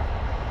bit.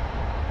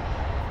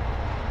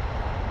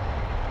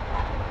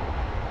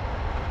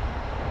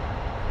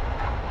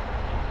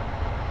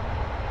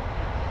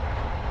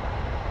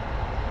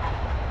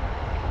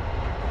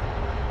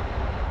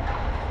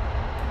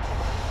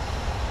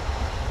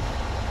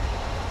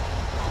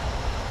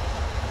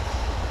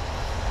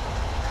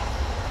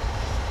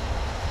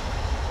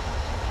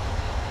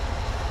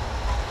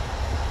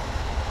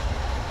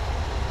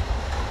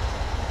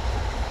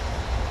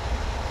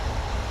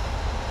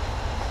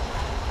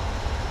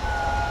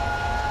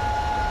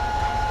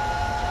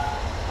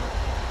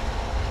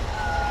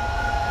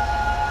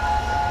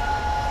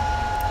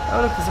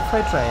 Oh look, there's a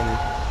freight train.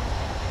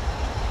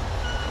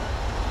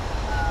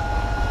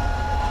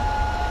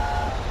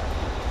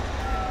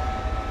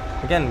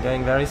 Again,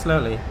 going very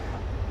slowly.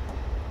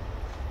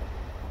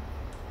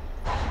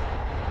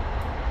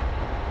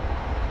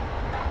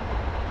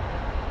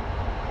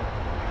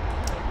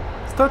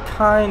 Still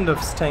kind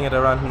of staying at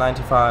around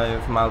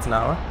 95 miles an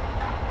hour.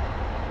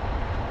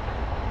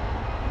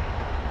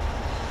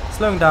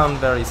 Slowing down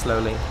very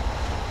slowly.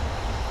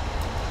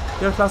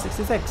 Euro Class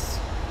 66.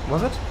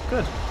 Was it?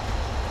 Good.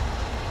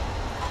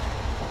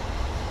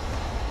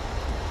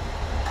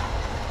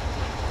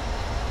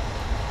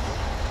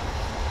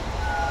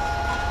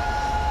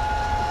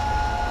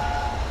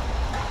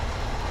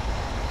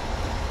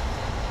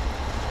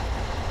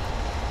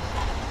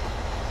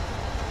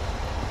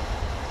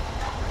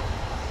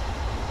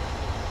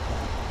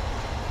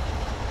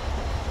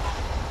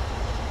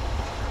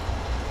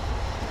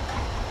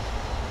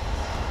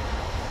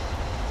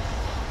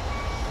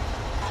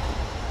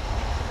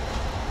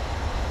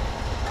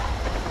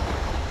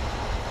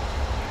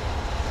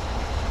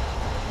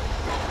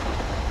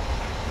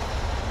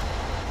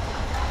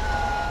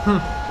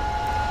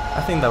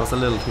 I think that was a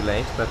little too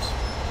late, but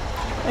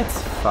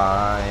it's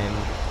fine.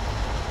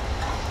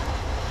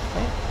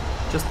 Okay,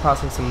 just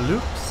passing some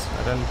loops.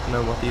 I don't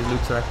know what these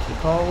loops are actually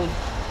called.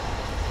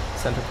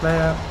 Center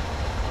player.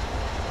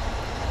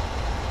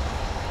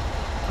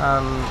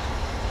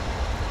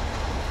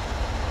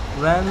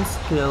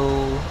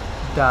 Ranskill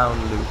down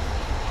loop.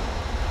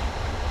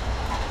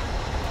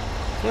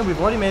 Yeah, we've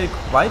already made it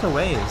quite a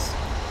ways.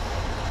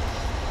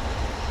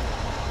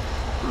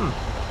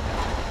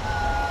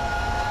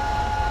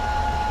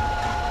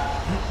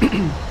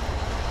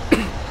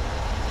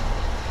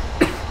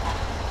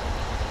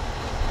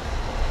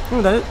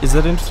 Is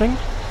that interesting?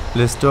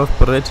 List of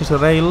British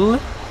Rail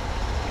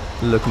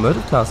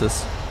locomotive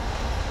classes.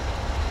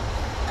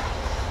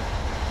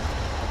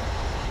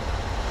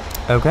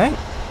 Okay.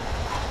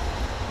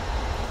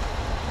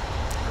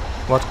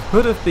 What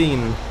could have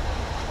been?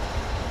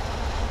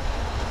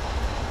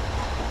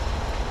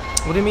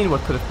 What do you mean,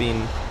 what could have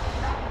been?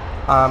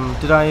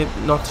 Did I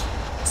not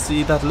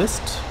see that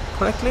list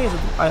correctly?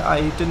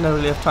 I didn't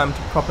really have time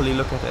to properly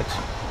look at it.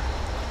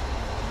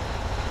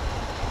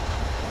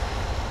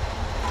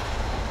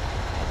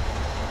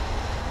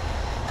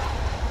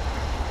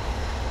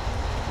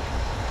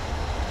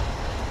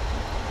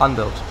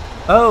 Unbuilt.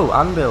 Oh,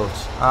 unbuilt.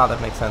 Ah, that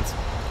makes sense.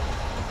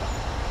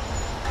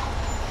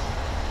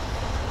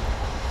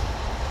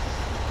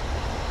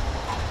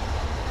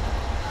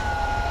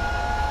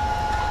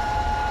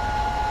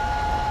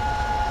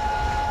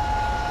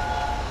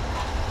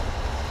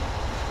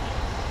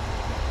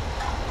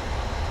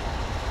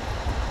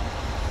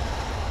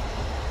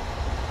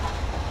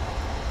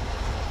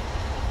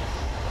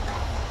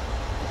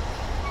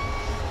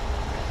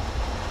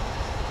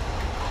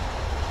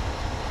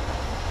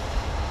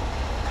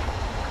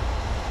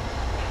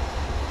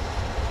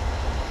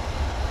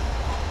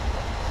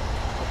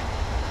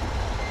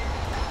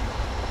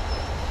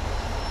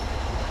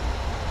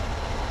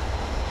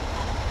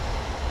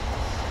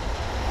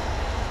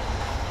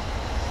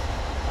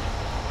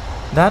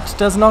 That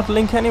does not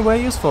link anywhere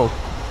useful.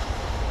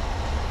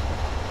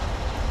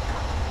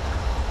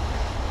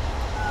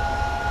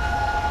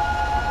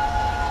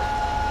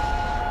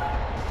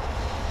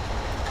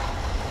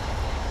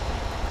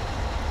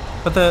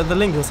 But the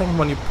link, the second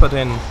one you put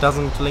in,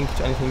 doesn't link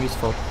to anything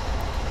useful.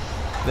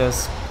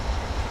 There's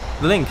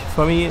the link.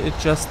 For me, it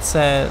just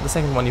says, the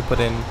second one you put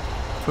in,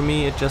 for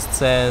me it just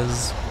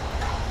says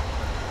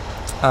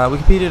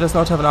Wikipedia does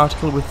not have an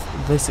article with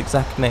this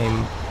exact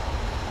name.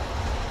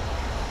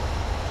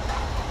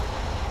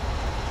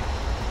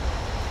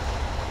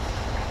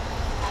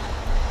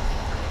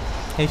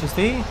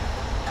 HSD?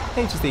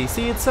 HSD.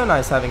 See, it's so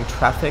nice having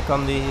traffic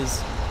on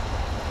these.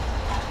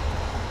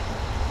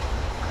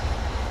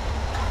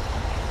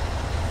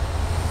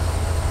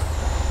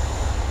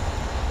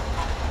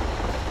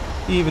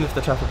 Even if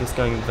the traffic is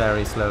going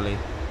very slowly.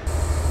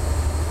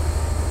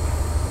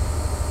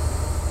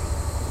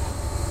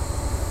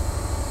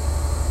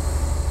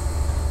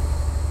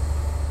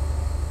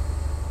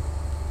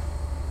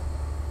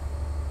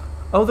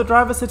 Oh, the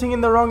driver's sitting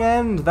in the wrong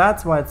end.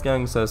 That's why it's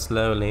going so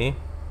slowly.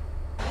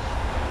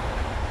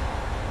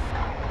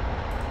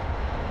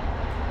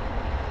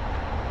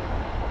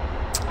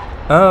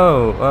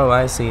 Oh,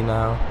 I see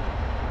now.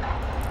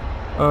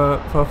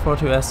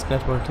 442S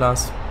network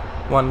class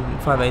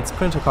 158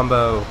 printer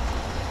combo.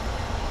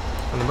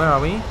 And where are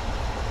we?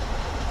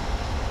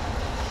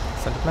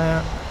 Center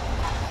player.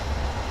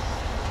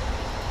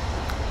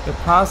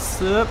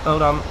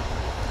 Hold on.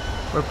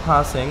 We're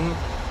passing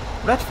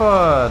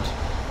Redford.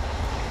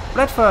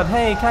 Redford,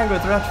 hey, can't go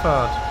with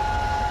Redford.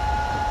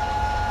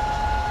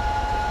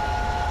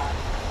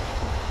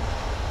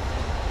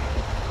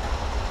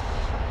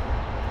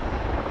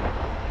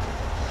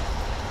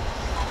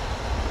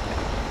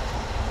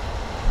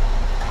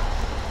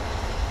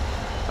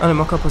 Only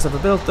mock-up was ever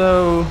built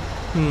though.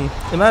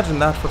 Imagine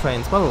that for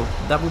trains. Well,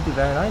 that would be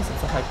very nice.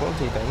 It's a high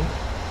quality thing.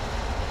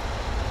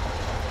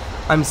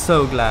 I'm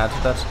so glad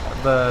that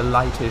the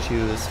light issue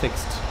is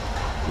fixed,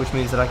 which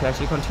means that I can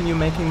actually continue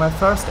making my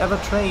first ever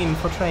train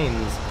for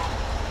trains,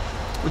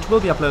 which will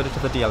be uploaded to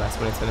the DLS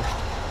when it's finished.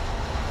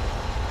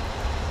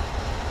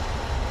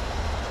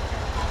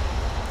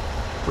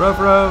 Grove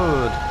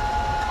Road!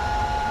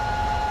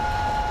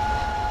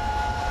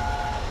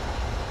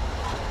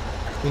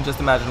 You can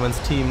just imagine when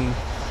Steam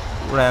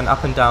ran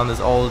up and down this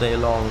all day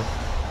long.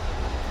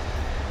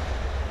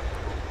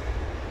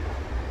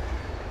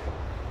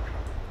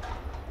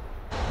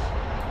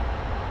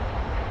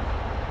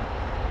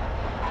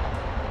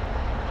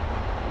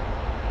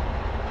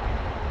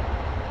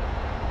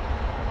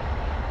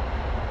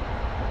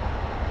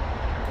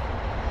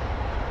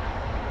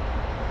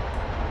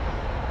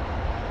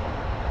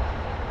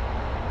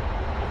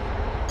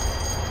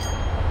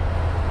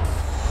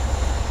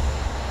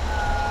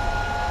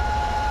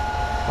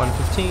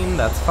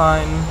 That's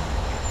fine.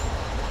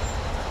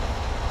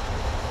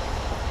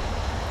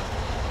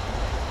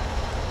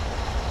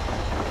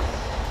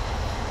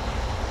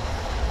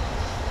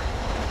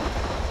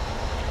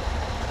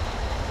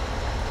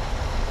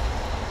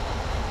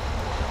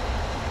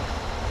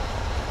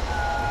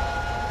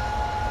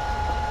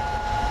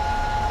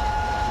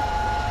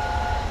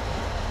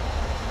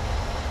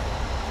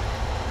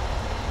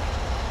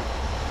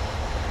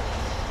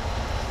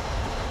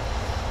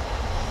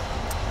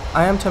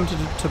 I am tempted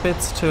to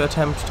bits to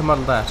attempt to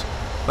model that,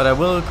 but I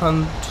will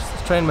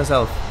constrain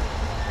myself.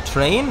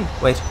 Train?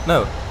 Wait,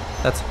 no.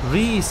 That's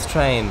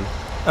restrain.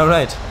 Oh,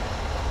 right.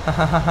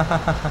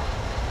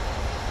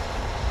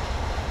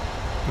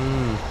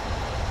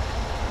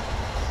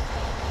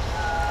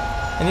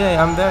 And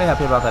yeah, I'm very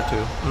happy about that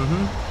too.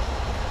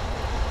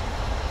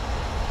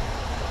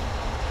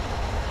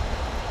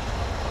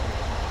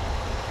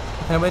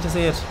 I can't wait to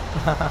see it.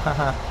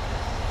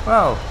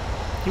 Well,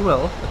 you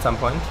will at some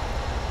point.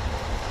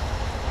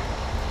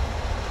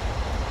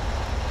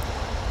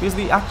 Because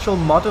the actual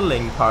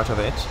modeling part of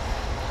it,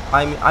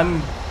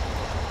 I'm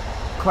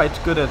quite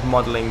good at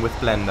modeling with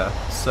Blender,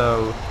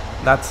 so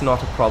that's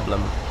not a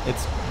problem.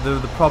 It's the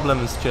problem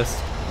is just,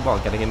 well,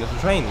 getting into the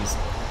trains,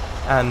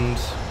 and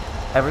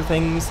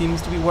everything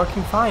seems to be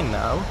working fine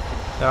now.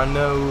 There are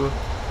no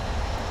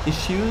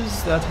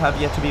issues that have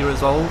yet to be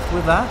resolved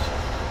with that.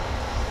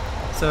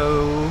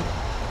 So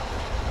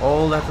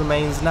all that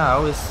remains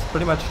now is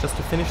pretty much just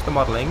to finish the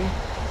modeling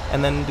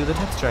and then do the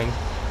texturing.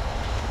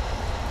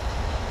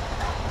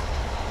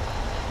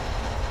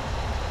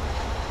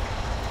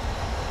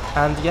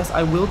 And yes,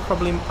 I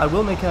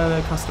will make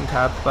a custom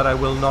tab, but I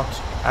will not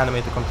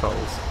animate the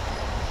controls.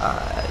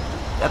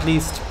 At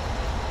least,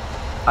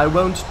 I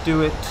won't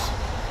do it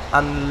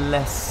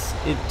unless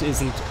it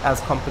isn't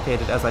as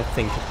complicated as I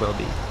think it will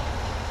be.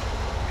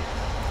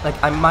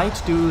 Like, I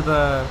might do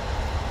the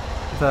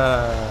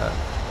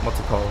what's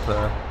it called,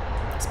 the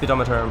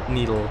speedometer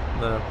needle,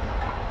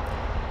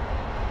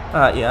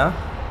 yeah,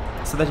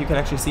 so that you can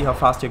actually see how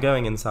fast you're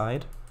going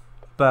inside,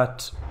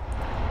 but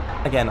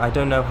again, I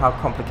don't know how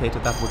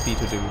complicated that would be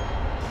to do.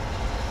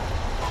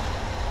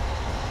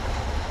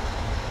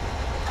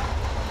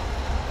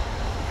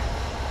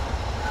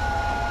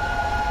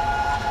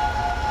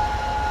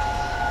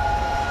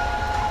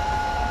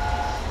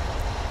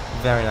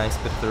 Very nice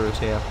bit of the route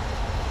here.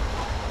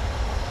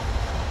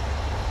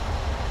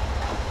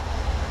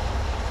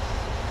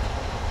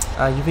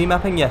 UV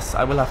mapping, yes,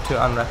 I will have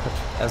to unwrap it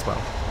as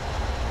well.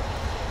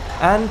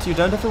 And you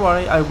don't have to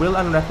worry, I will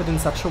unwrap it in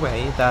such a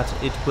way that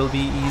it will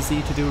be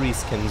easy to do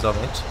reskins of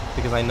it,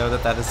 because I know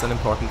that that is an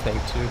important thing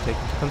to take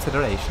into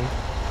consideration.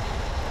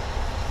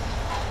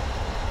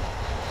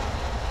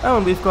 Oh,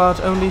 and we've got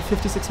only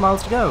 56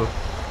 miles to go.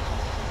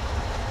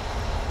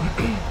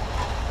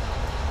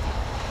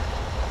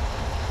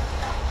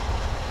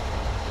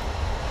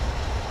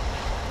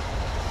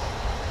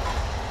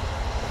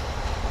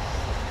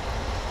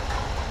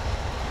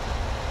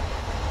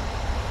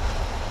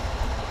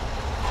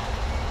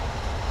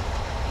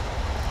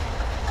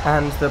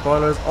 And the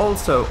boiler is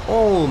also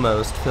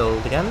almost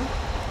filled again,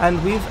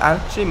 and we've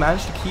actually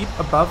managed to keep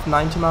above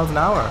 90 miles an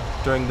hour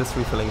during this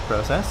refilling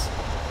process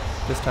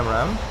this time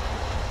around.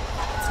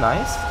 It's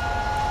nice.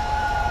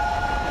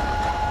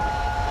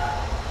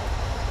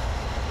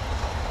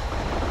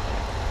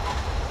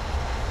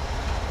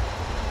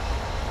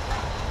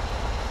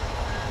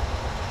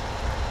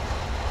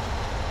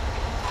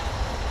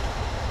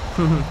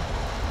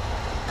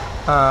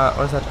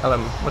 Or is that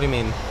LM? What do you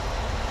mean?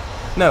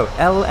 No,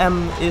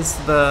 LM is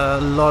the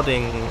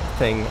loading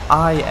thing,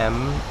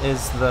 IM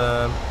is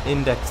the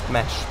indexed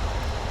mesh.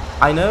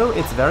 I know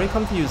it's very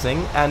confusing,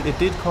 and it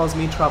did cause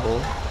me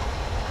trouble,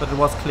 but it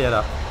was cleared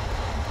up.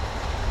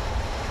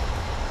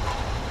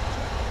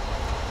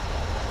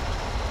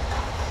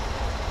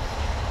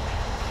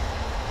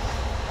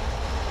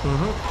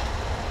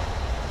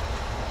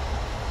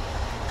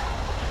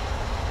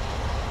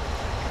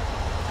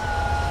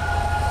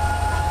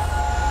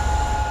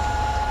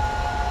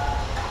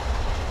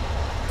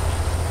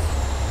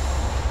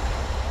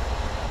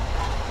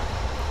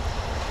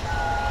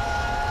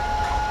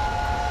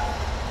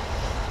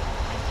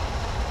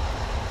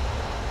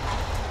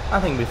 I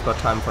think we've got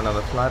time for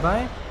another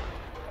flyby.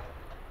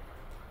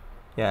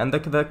 Yeah, and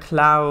the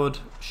cloud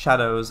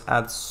shadows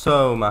add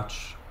so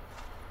much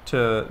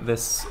to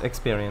this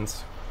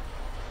experience.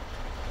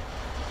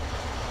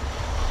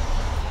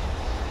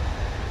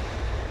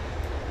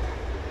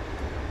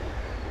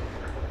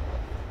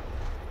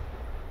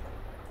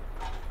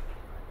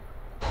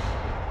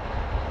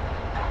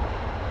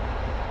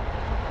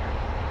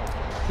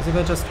 Because if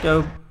I just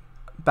go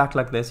back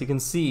like this, you can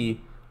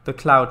see the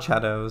cloud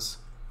shadows.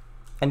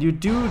 And you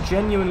do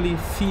genuinely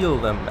feel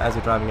them as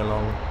you're driving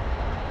along.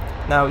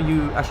 Now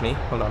you, actually,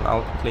 hold on,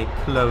 I'll quickly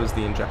close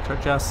the injector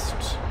just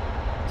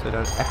so I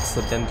don't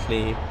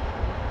accidentally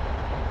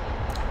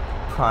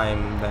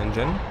prime the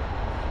engine.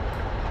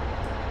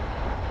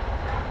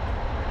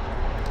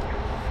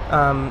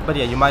 But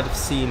yeah, you might have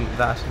seen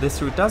that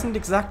this route doesn't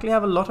exactly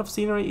have a lot of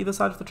scenery either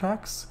side of the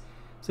tracks.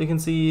 So you can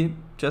see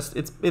just,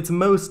 it's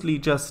mostly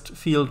just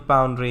field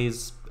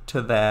boundaries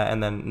to there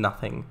and then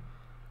nothing.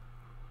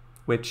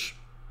 Which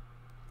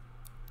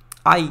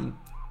I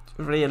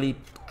really,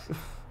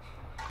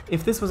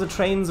 if this was a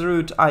trains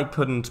route, I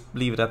couldn't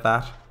leave it at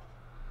that.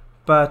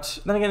 But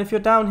then again, if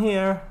you're down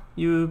here,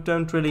 you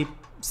don't really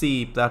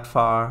see that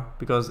far,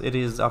 because it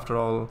is, after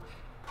all,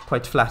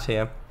 quite flat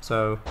here,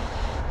 so...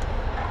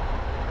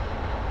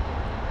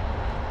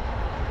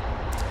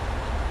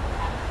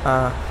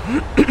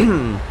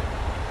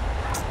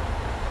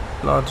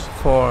 Not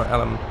for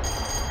LM.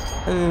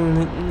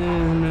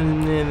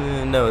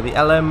 No, the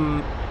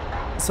LM...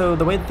 So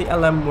the way that the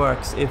LM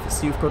works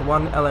is you've got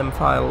one LM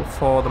file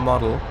for the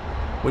model,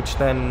 which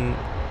then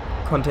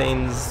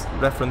contains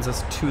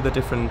references to the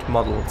different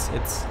models.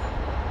 It's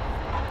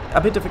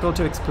a bit difficult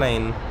to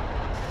explain.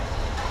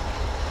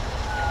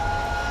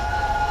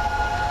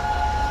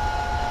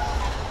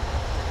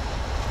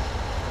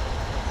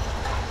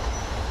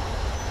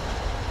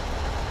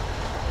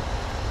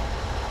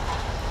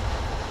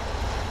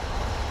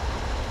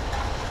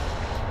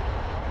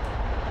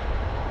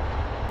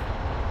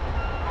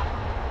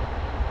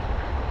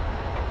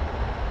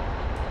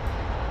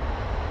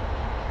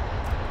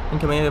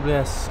 Incoming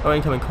AWS, or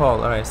incoming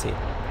call, alright, I see.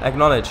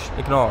 Acknowledge,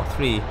 ignore,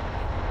 3,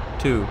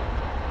 2,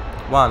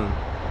 1.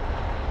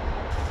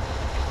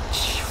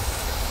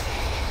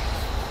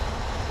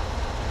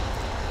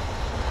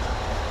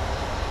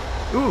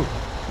 Ooh,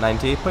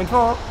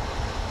 98.4.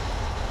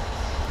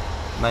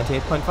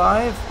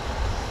 98.5.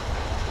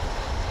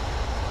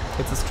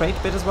 It's a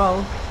straight bit as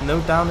well,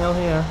 no downhill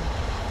here.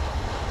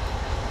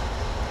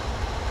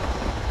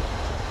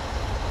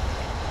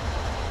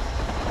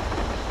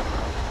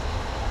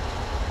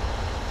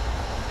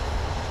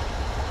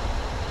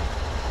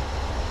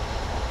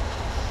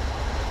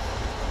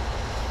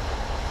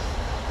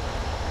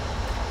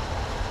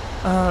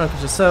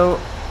 So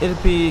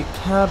it'd be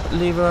cab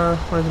lever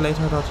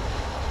regulator dot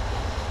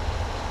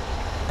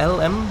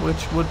LM,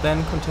 which would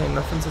then contain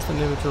references to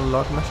individual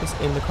log meshes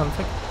in the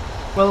config.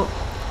 Well,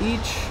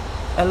 each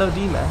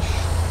LOD mesh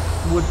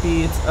would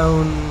be its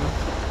own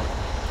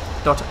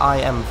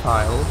 .im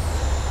file,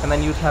 and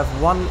then you'd have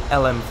one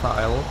LM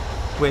file,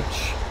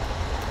 which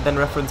then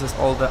references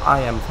all the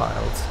IM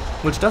files,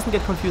 which doesn't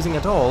get confusing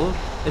at all,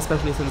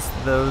 especially since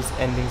those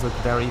endings look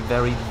very,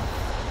 very,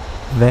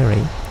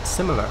 very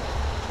similar.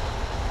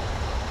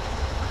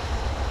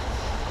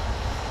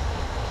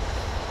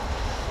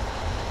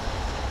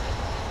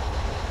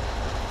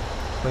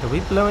 Wait, are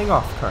we blowing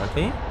off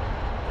currently?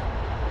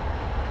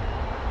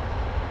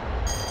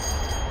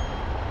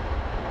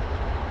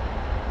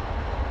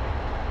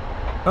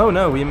 Oh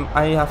no,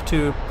 I have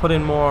to put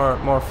in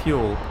more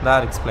fuel.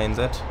 That explains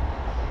it.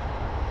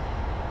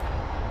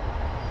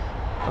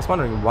 I was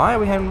wondering, why are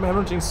we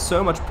hemorrhaging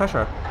so much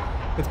pressure?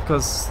 It's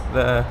because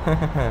the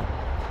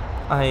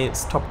I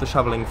stopped the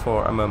shoveling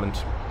for a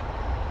moment.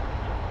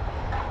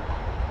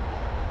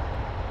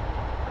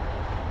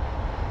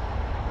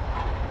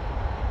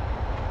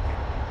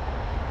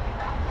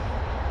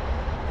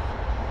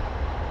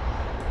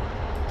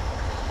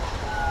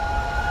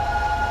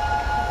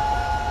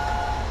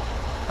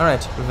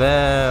 Alright,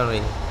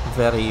 very,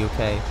 very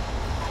UK.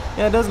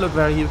 Yeah, it does look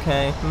very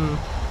UK.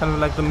 Kind of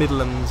like the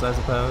Midlands, I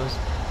suppose.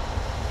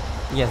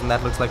 Yes, and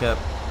that looks like a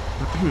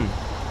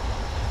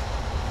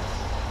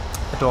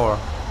a door.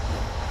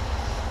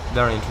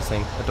 Very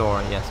interesting. A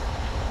door, yes.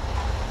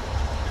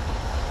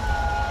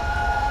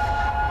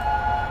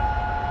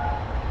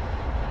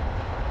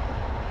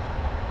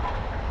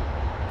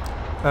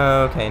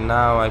 Okay,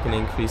 now I can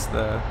increase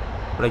the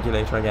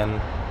regulator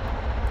again.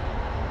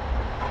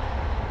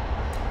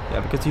 Yeah,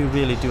 because you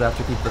really do have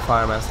to keep the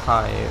fire mass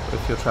high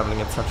if you're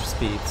traveling at such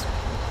speeds.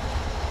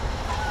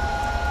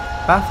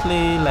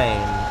 Bathley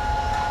Lane.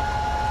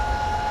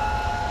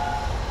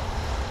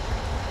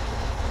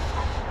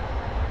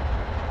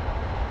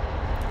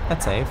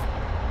 That's safe.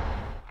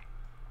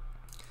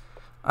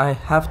 I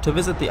have to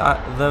visit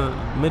the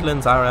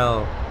Midlands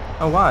RL.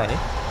 Oh, why?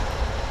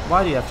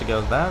 Why do you have to go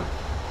there?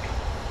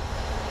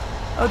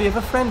 Oh, do you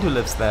have a friend who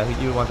lives there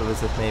who you want to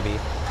visit, maybe?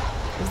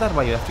 Is that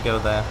why you have to go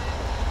there?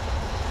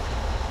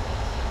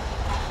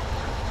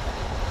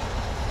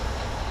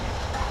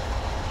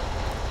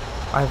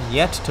 I've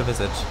yet to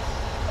visit.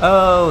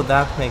 Oh,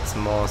 that makes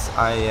more sense.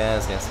 Ah,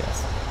 yes, yes,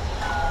 yes.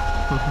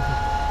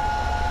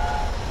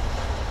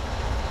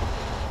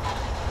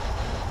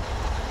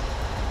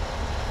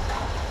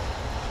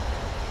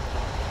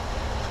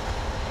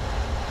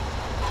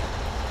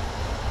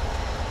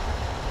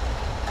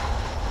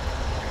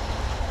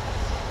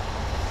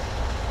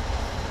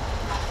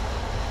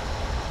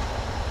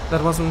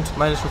 That wasn't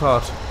my initial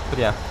thought, but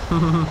yeah.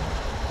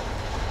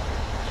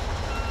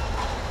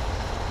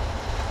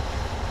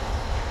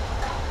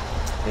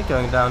 Okay,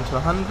 going down to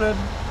 100.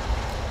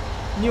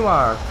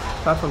 Newark,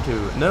 platform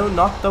 2. No,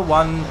 not the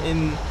one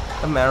in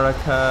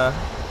America.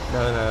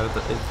 No, no,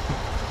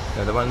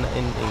 no, the one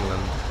in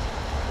England.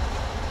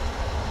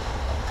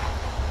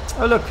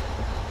 Oh look,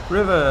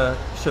 river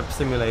ship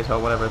simulator,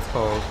 whatever it's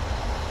called.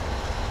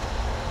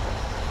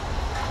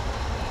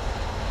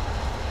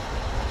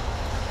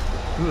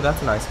 Ooh,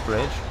 that's a nice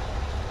bridge.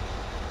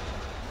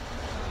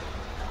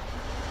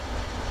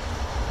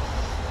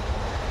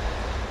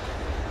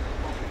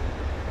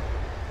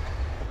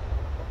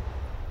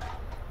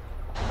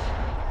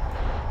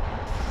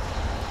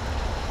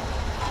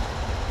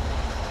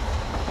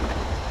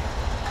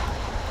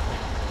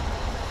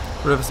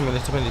 River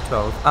Simulator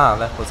 2012. Ah,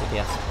 that was it,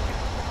 yes.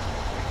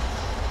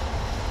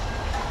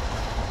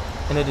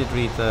 And I did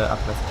read the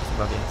upper messages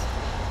above, yes.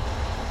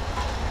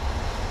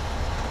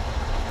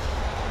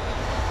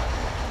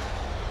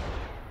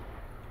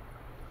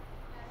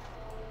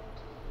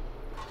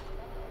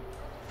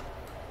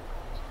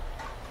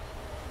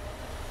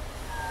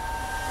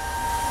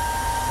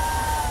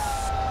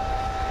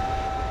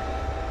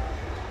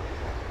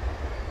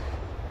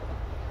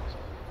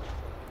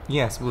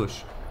 Yes,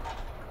 whoosh.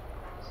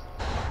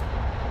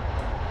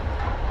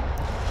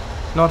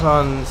 Not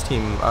on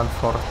Steam,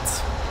 unfortunately.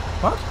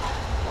 What?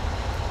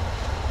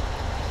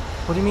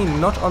 What do you mean,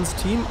 not on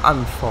Steam?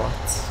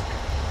 Unforts.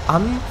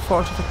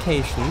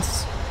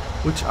 Unfortifications,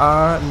 which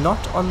are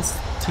not on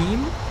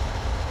Steam?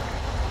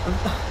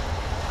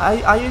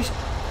 Are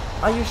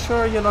you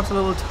sure you're not a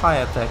little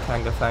tired there,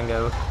 Kango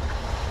Fango?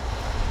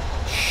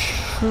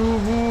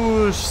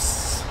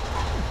 Shwoosh.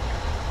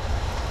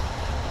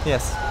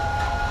 Yes.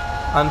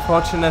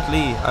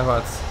 Unfortunately,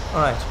 alright.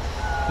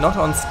 Not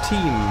on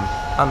Steam,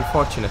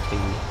 unfortunately.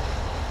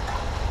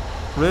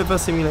 River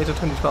Simulator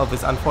 2012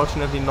 is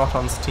unfortunately not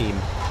on Steam.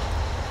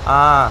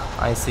 Ah,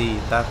 I see.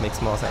 That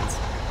makes more sense.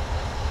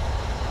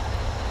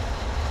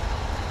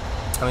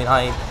 I mean,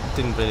 I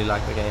didn't really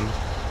like the game.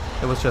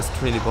 It was just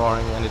really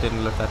boring and it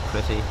didn't look that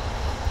pretty.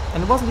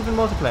 And it wasn't even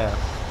multiplayer.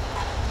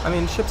 I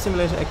mean, Ship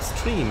Simulator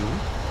Extreme,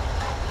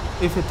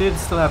 if it did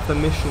still have the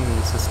mission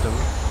system,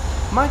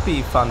 might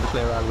be fun to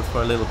play around with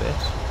for a little bit.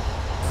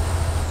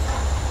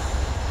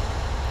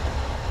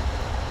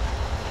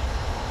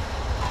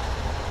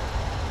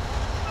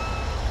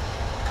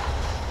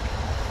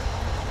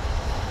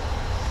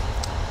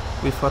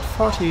 We've got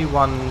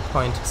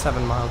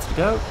 41.7 miles to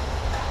go.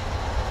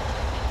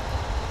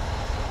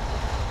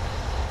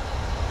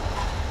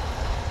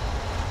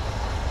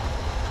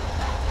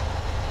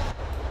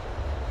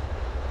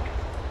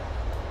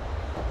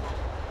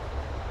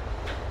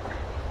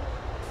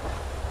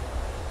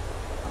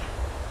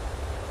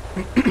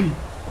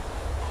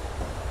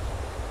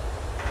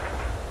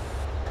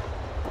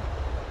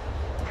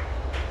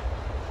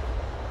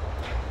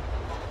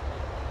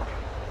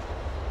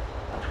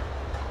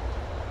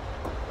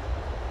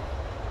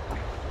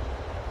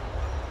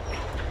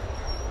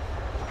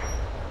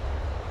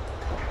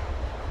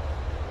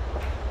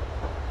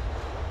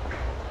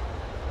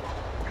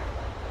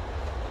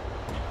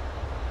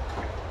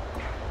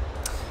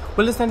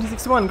 Willis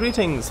 1961,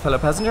 greetings, fellow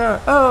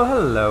passenger. Oh,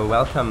 hello,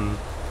 welcome.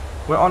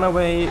 We're on our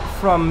way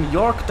from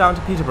York down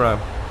to Peterborough,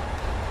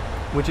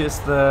 which is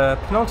the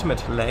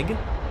penultimate leg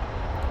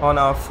on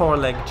our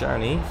 4-leg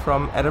journey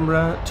from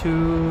Edinburgh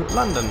to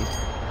London.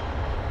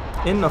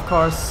 In, of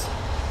course,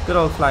 good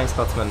old Flying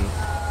Scotsman.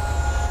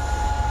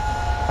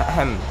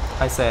 Ahem,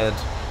 I said.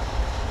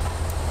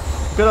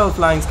 Good old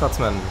Flying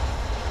Scotsman.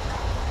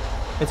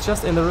 It's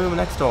just in the room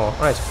next door.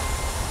 Right.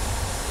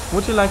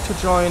 Would you like to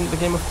join the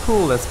game of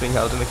pool that's being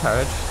held in the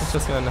carriage? It's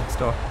just going next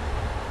door.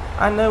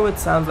 I know it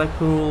sounds like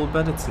pool,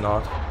 but it's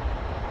not.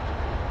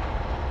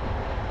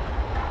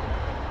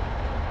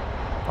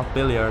 Or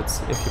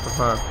billiards, if you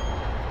prefer.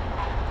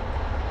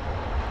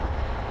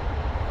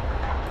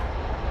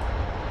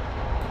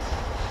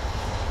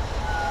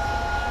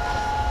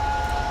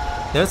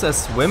 There's a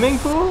swimming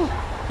pool?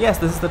 Yes,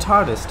 this is the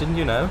TARDIS, didn't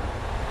you know?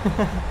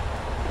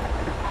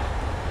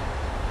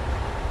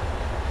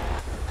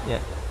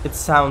 Yeah, it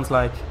sounds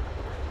like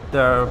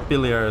there are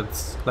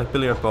billiards, like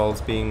billiard balls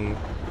being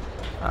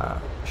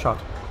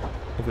shot,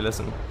 if you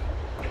listen.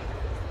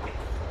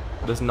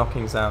 There's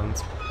knocking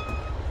sounds.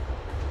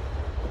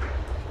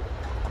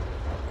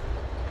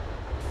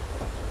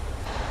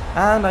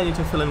 And I need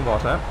to fill in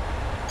water.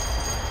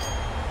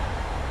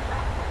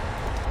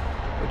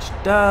 Which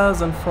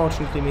does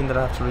unfortunately mean that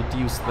I have to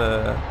reduce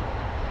the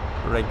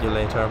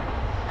regulator.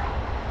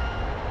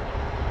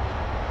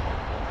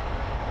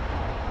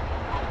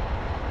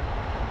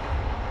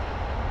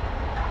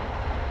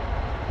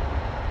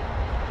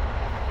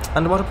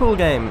 Underwater pool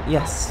game,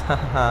 yes,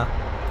 haha.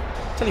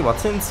 Tell you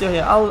what, since you're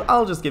here,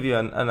 I'll just give you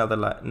another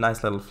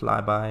nice little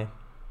flyby.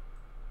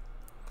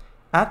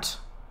 At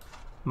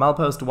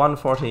milepost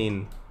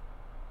 114,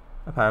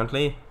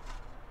 apparently.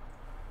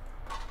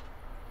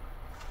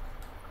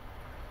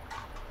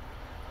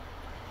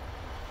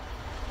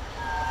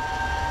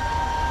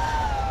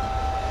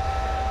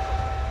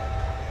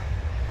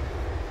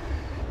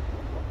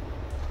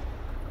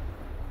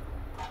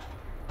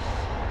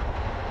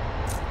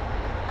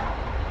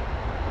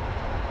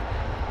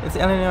 It's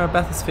the Eleanor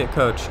Bathysphere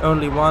coach.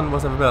 Only one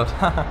was ever built.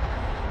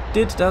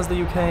 Does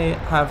the UK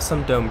have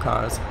some dome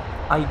cars?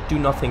 I do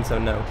not think so,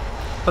 no.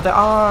 But there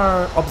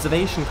are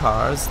observation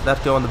cars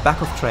that go on the back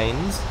of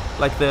trains.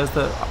 Like there's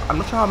the... I'm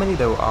not sure how many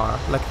there are.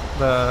 Like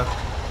the...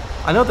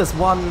 I know there's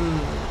one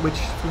which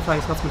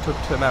Flying Scotsman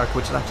took to America,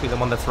 which is actually the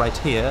one that's right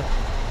here.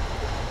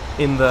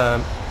 In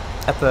the...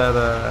 At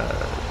the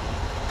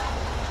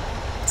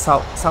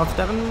South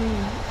Devon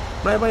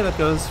railway that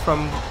goes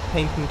from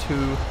Paignton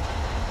to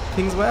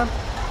Kingswear.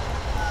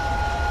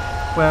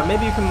 Where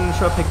maybe you can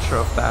show a picture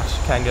of that,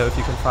 Kango, if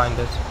you can find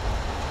it.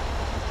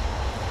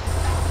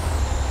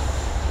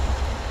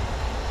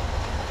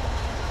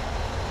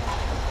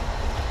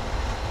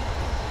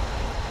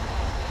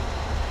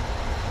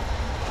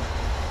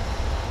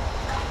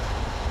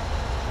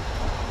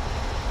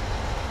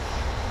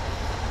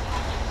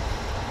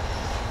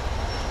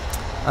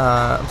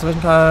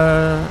 Observation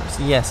cars,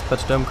 yes,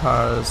 but dome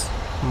cars,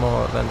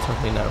 more than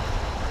certainly no.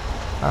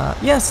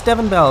 Yes,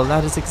 Devon Bell,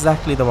 that is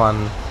exactly the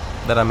one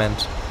that I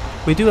meant.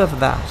 We do have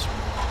that.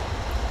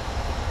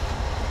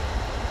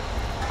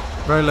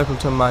 Very local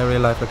to my real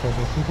life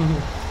location.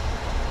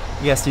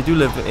 Yes, you do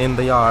live in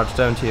the yard,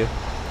 don't you?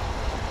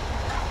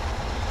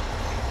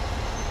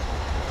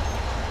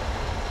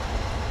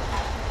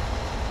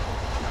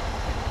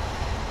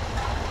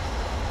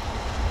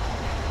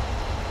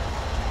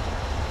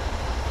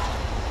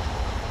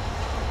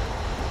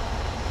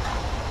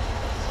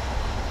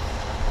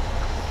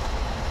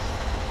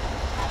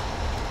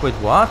 Wait,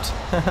 what?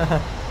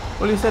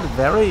 Well, you said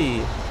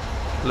very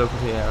local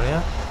to the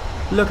area.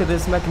 Look at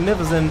this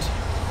magnificent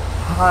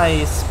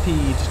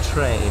high-speed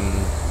train.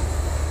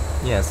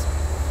 Yes.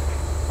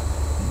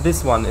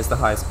 This one is the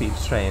high-speed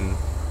train.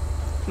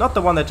 Not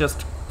the one that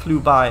just flew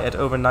by at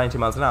over 90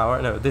 miles an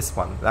hour. No, this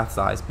one. That's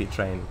the high-speed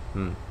train.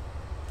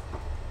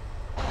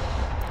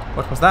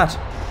 What was that?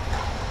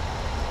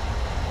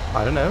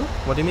 I don't know.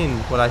 What do you mean?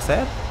 What I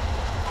said?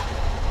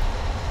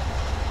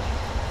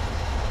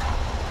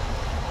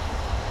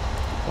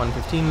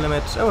 .115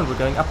 limit. Oh, and we're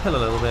going uphill a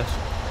little bit.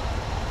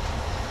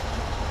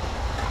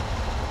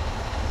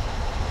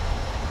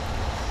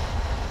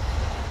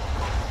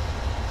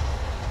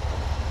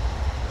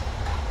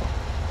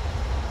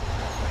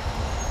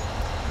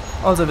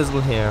 Also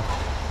visible here.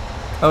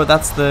 Oh,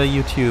 that's the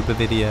YouTube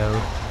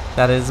video.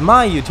 That is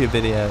my YouTube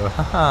video.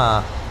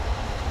 Haha.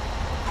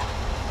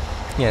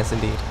 Yes,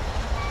 indeed.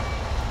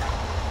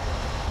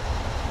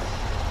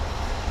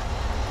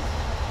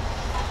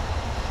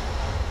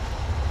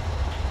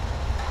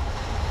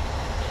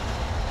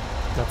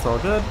 That's all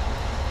good.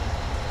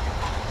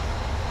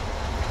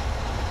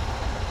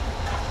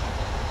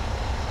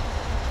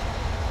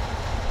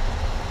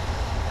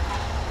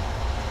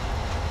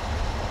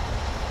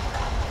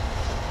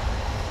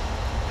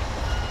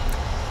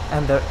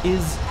 And there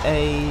is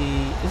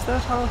there a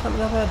tunnel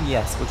coming up ahead?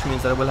 Yes, which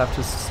means that I will have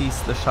to cease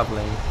the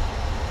shoveling.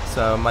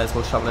 So I might as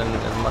well shovel in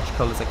as much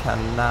coal as I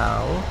can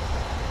now.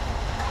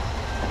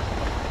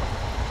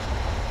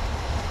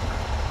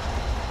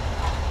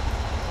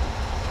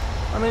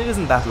 I mean, it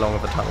isn't that long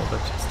of a tunnel, but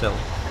still.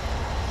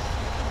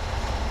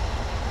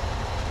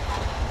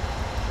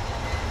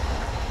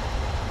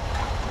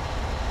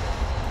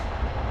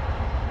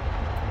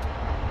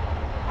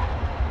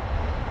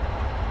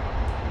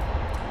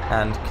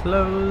 And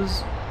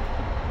close.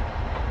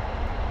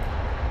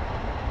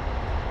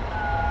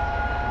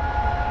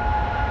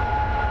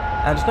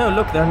 And no,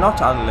 look, they're not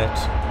unlit.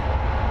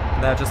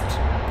 They're just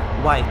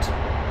white.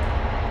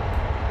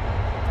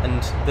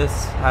 And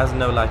this has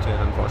no light in it,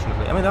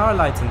 unfortunately. I mean, there are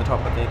lights in the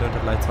top, but they don't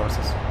have light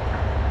sources.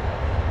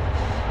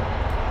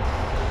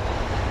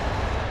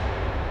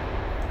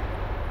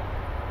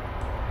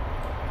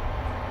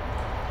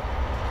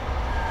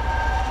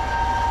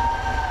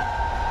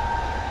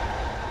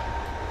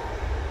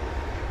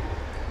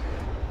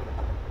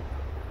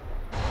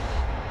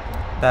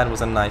 That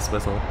was a nice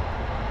whistle.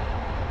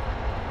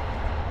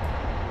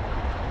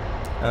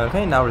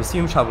 Okay, now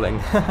resume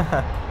shoveling.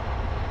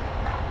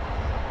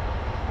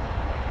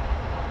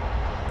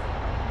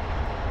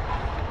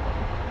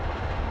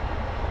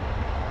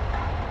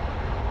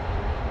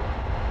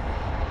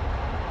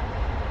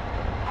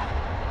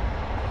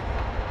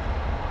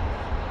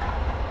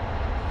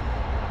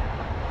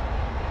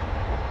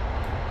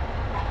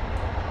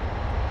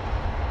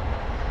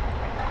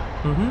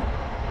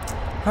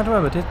 Can't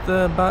remember, did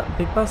the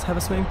big bus have a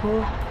swimming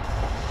pool?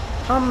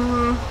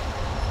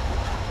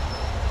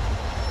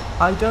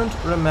 I don't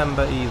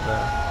remember either.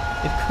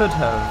 It could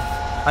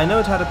have. I know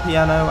it had a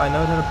piano, I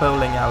know it had a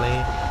bowling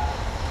alley.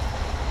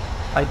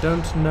 I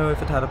don't know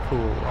if it had a pool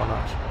or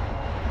not.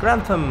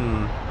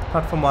 Grantham!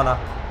 Platform 1 up.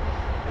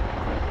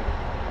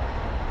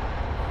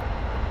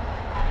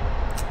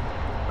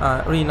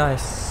 Really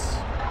nice.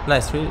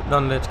 Nice, really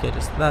non-lit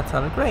gauges. That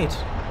sounded great.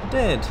 It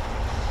did.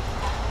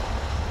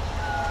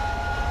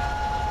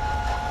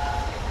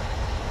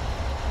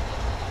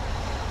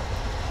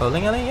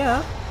 Bowling alley,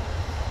 yeah.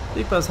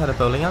 Big Buzz had a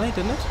bowling alley,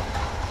 didn't it?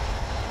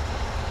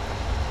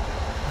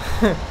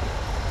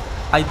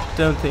 I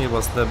don't think it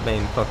was the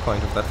main plot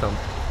point of that film.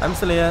 I'm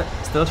still here,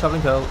 still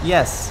shoveling coal.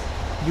 Yes,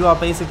 you are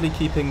basically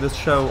keeping this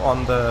show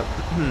on the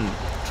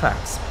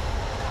tracks.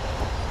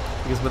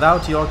 Because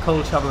without your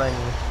coal shoveling,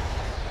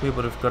 we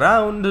would have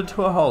ground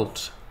to a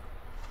halt.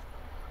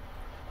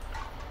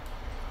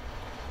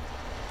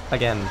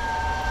 Again.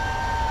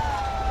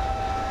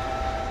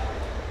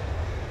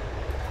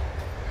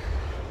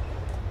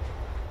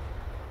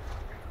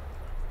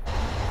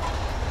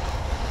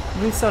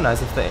 It would be so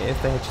nice if the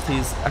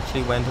HTs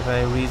actually went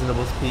at a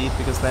reasonable speed,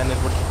 because then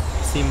it would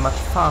seem much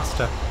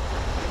faster.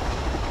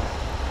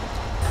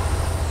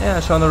 Yeah,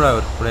 show on the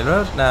road.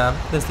 Railroad? Nah,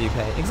 this is the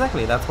UK.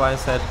 Exactly, that's why I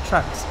said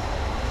tracks.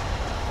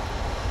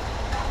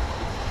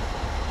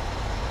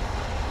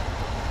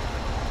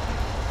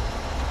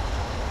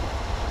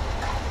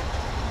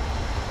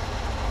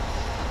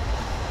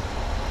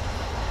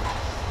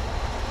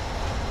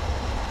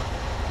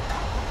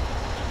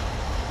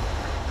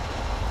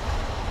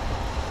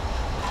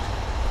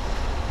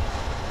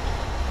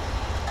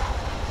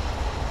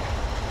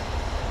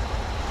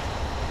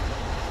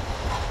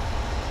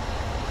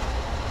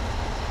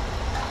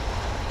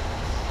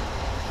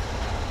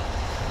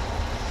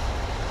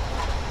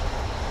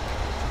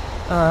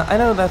 I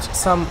know that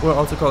some were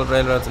also called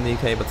railroads in the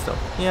UK, but still.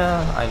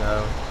 Yeah, I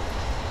know.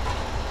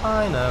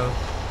 I know.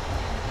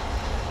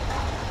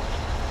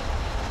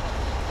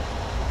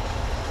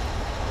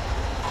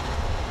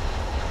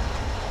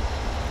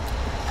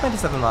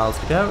 "27 miles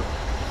to go."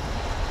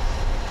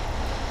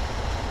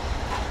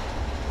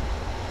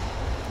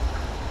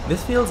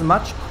 This feels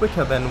much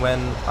quicker than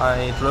when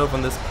I drove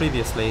on this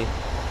previously,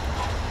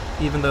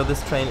 even though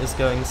this train is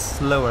going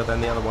slower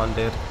than the other one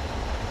did.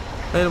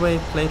 Railway,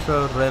 plate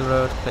road,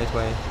 railroad,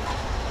 plateway.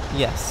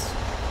 Yes,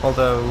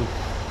 although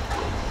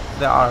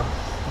there are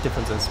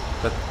differences,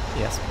 but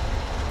yes.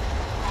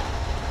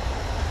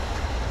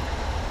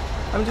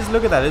 I mean, just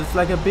look at that. It's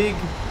like a big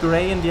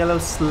grey and yellow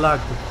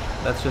slug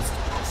that's just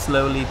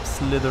slowly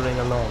slithering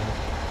along.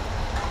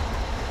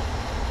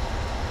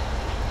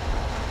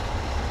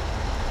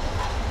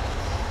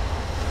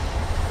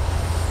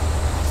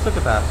 Just look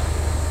at that.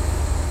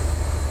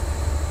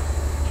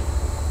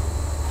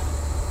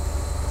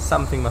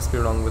 Something must be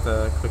wrong with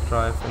the quick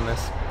drive in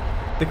this.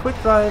 The quick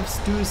drives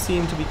do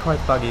seem to be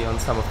quite buggy on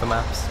some of the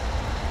maps.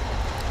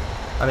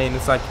 I mean,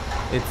 it's like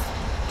it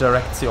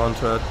directs you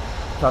onto a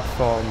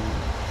platform,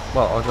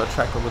 well, onto a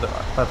track with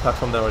a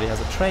platform that already has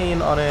a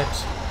train on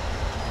it.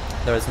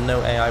 There is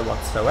no AI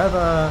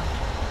whatsoever.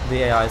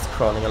 The AI is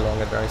crawling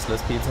along at very slow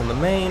speeds on the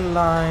main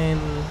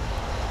line.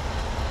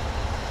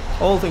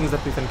 All things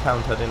that we've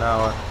encountered in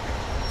our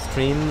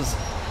streams.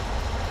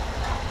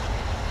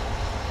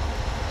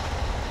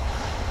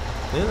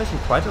 This is actually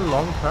quite a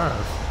long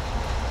curve.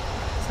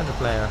 Center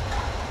player.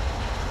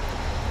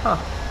 Huh.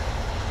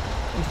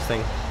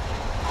 Interesting.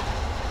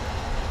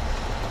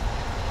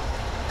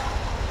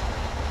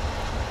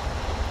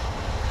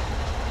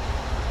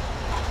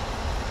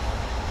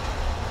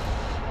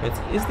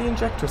 Is the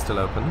injector still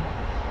open?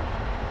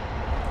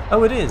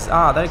 Oh, it is.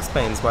 Ah, that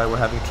explains why we're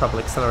having trouble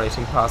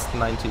accelerating past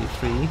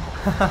 93.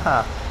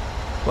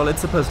 Well,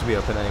 it's supposed to be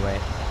open anyway.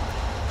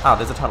 Ah,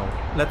 there's a tunnel.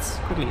 Let's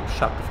quickly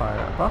shut the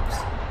firebox.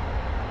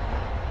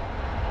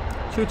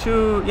 Choo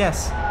choo,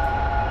 yes.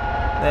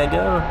 There you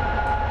go.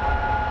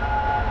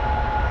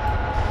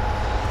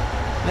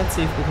 Let's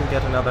see if we can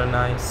get another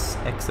nice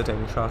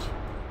exiting shot.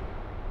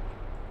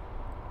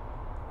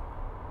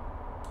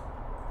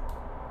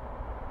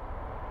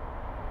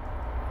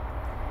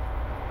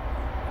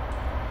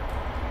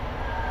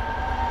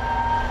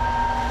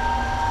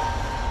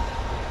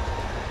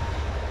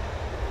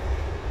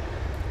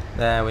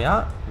 There we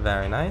are.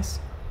 Very nice.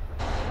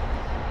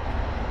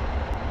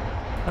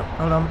 Oh,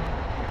 hold on.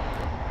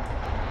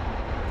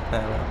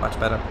 There we are. Much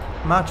better.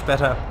 Much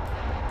better.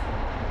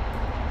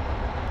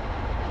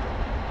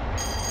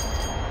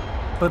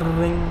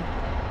 Ring.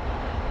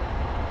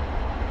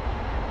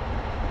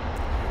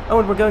 Oh,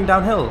 and we're going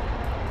downhill.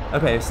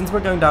 Okay, since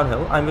we're going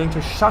downhill, I'm going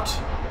to shut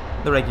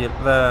the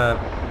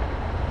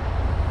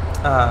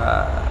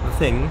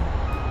thing.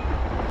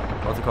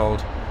 What's it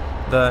called?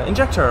 The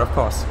injector, of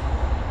course.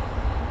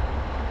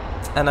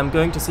 And I'm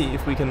going to see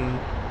if we can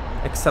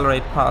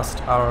accelerate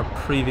past our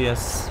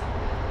previous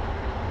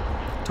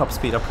top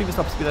speed. Our previous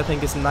top speed, I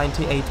think, is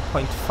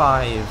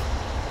 98.5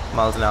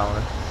 miles an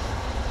hour.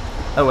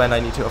 Oh, and I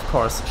need to, of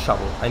course,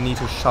 shovel. I need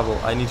to shovel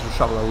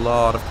a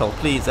lot of coal.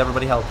 Please,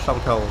 everybody help,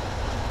 shovel coal.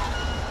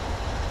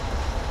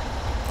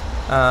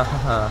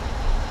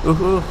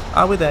 Ooh,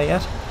 are we there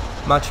yet?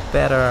 Much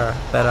better,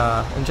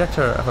 better.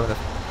 Injector,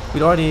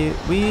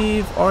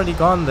 we've already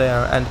gone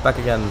there and back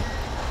again.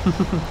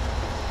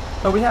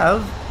 Oh, we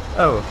have?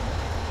 Oh.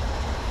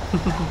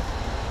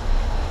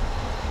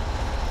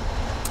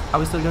 Are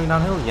we still going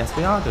downhill? Yes,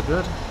 we are. Good,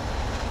 good.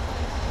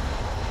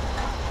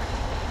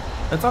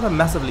 It's not a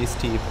massively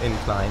steep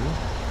incline,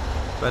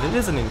 but it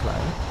is an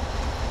incline.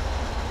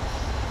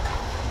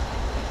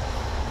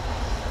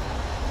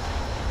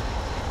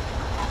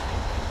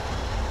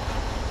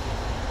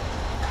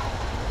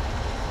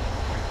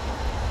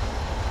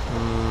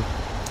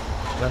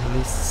 But at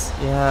least,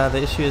 yeah,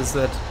 the issue is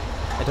that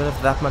I don't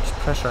have that much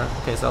pressure.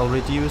 Okay, so I'll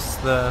reduce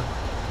the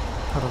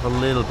cutoff a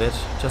little bit,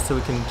 just so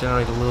we can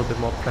generate a little bit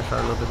more pressure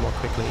a little bit more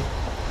quickly,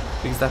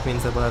 because that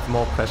means that we'll have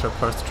more pressure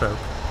per stroke.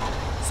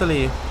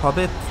 Silly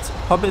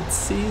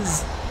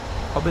hobbitses.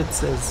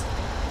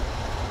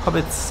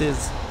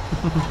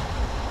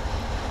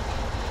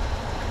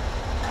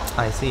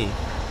 I see.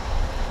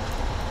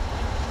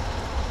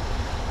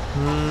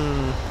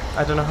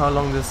 I don't know how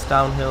long this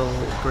downhill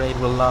grade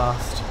will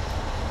last.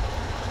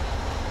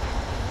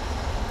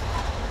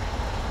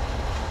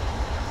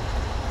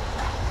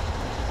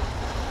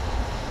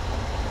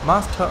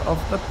 Master of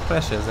the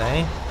pressures,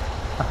 eh?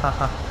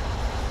 Hahaha.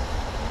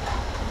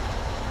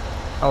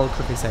 I'll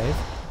quickly save.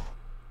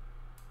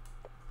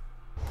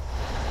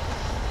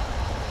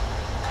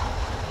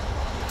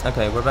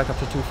 Okay, we're back up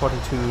to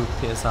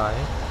 242 psi.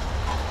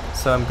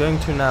 So I'm going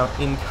to now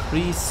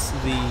increase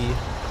the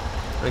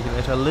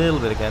regulator a little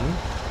bit again.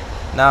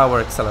 Now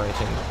we're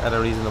accelerating at a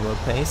reasonable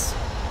pace.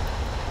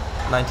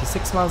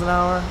 96 miles an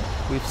hour.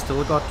 We've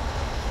still got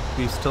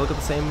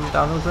the same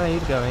downhill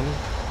grade going.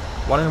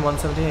 1 in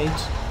 178.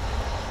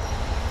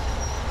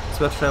 So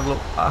we have to travel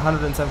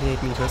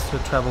 178 meters to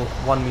travel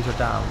 1 meter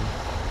down.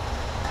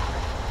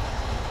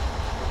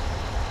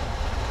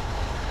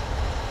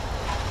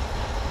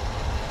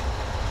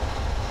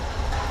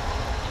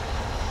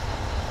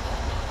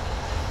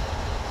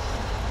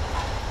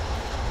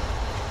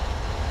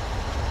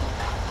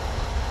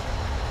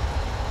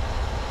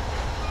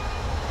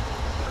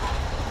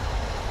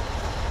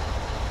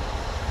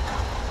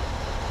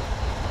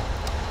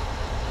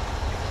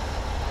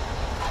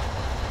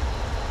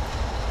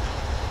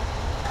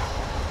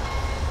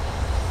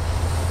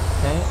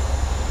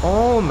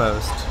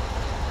 almost.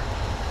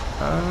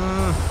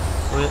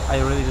 I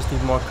really just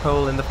need more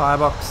coal in the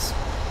firebox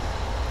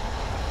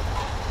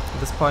at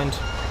this point.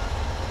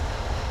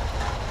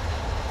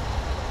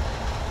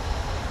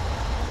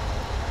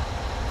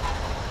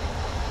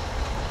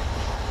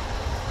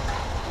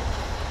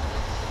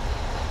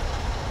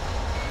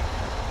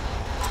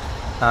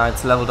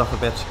 It's leveled off a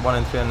bit, 1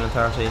 in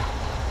 330.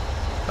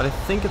 But I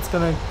think it's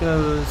gonna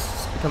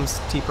become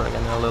steeper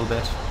again in a little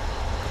bit.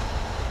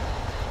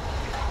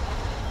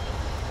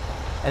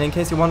 And in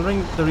case you're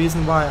wondering, the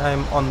reason why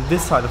I'm on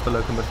this side of the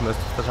locomotive most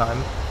of the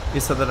time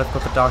is so that I've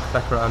got the dark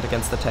background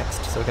against the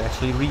text, so I can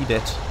actually read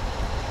it.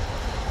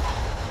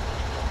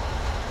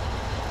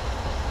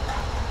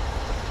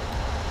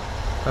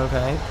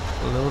 Okay,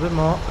 a little bit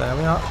more, there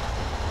we are.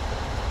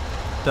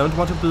 Don't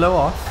want to blow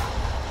off.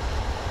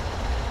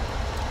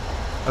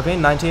 Okay,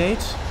 98.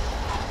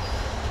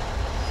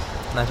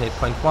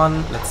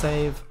 98.1, let's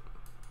save.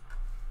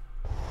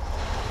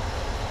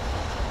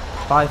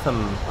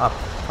 Python, up,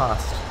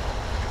 fast.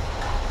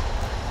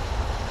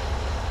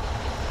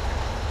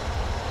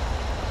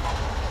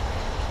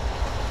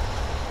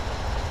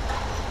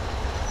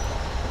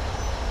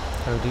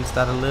 Reduce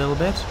that a little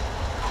bit.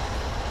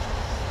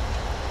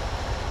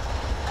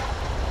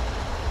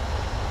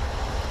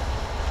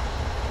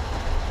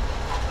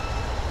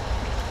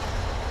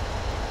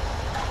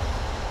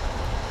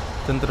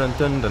 Dun dun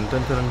dun dun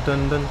dun dun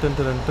dun dun dun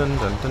dun dun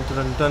dun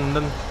dun dun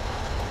dun.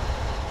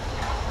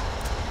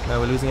 Now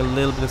we're losing a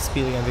little bit of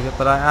speed again,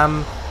 but I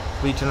am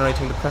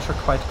regenerating the pressure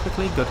quite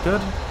quickly. Good,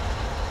 good.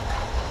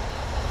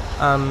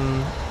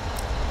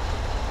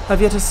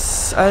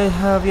 I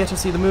have yet to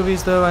see the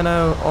movies, though I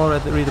know, or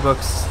read the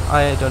books.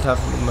 I don't have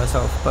them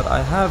myself, but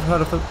I have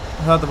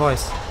heard the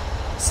voice.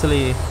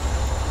 Silly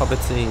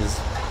hobbitsies.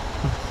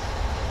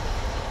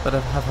 But I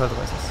have heard the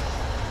voices.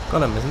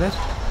 Gollum, isn't it?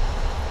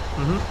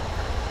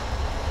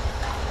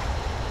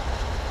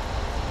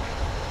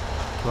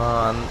 Come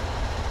on.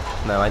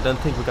 No, I don't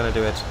think we're gonna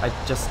do it.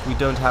 We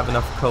don't have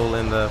enough coal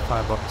in the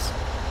firebox.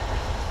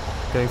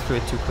 Going through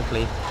it too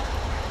quickly.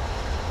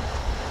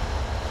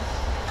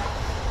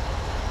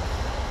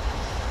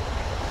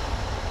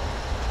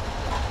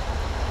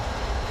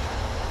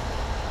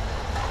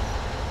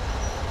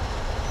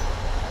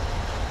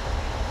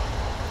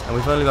 And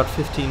we've only got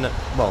 15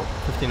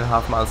 and a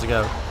half miles to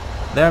go.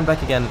 There and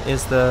back again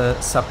is the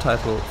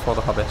subtitle for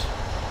The Hobbit.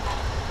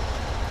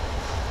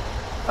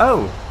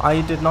 Oh,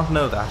 I did not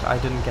know that. I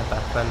didn't get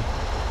that then.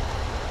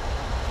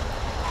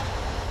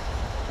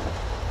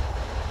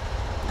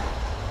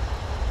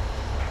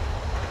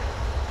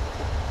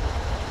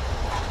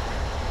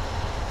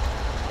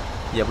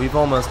 Yeah, we've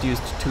almost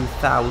used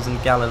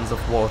 2,000 gallons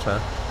of water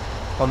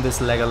on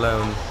this leg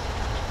alone.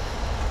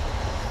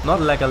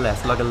 Not leg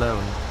less, leg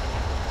alone.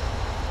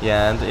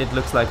 Yeah, and it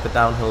looks like the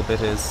downhill bit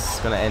is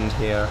gonna end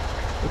here,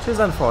 which is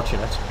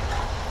unfortunate.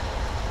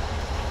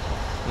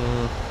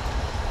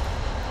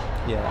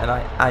 Yeah, and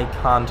I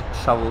can't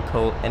shovel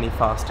coal any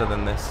faster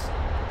than this.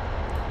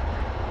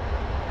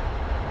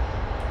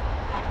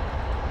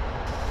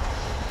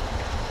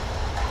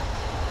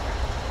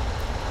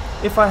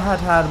 If I had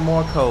had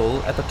more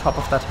coal at the top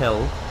of that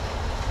hill,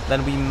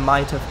 then we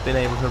might have been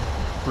able to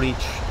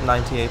reach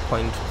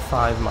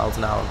 98.5 miles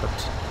an hour,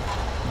 but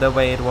the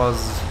way it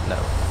was, no.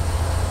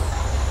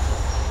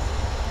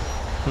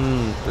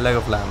 Leg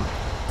of lamb.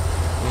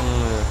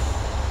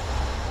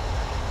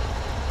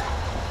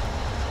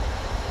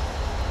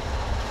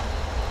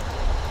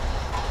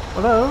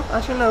 Although,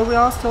 actually no,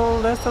 there's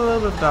still a little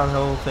bit of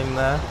downhill thing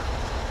there.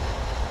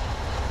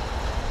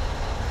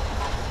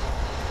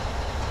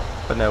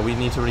 But no, we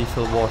need to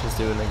refill water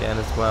soon again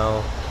as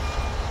well.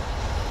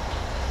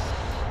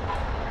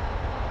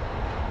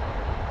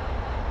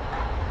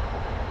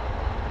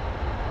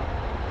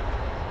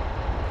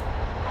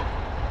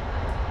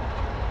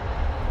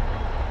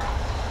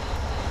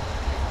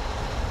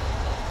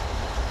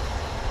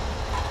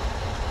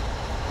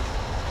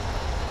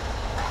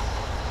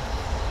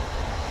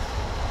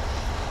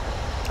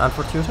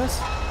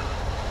 Unfortuitous?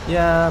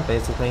 Yeah,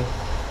 basically.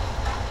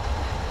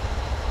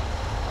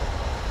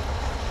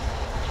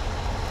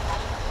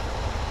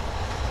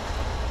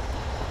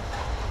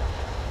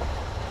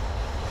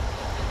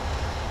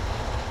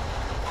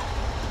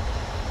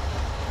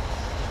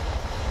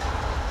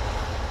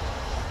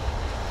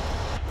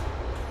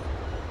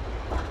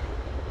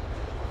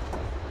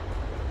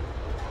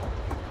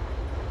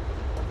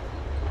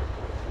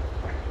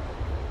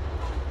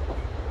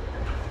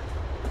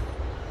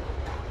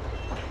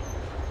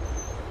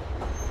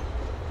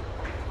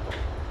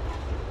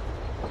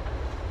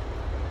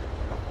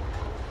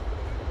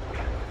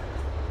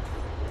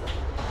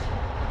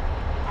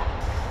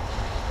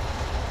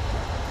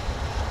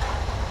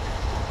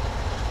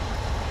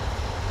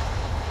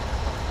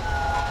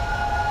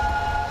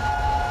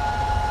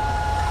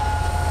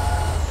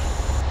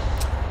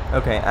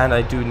 Okay, and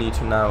I do need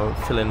to now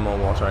fill in more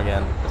water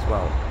again as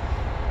well.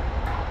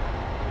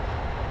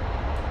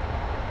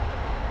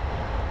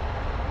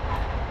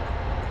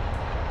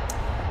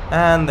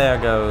 And there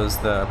goes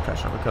the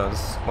pressure,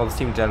 because, well, the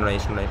steam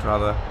generation rate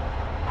rather,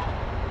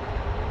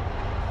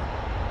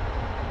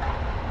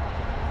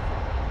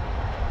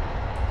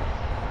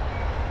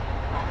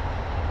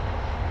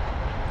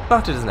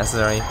 But it is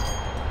necessary.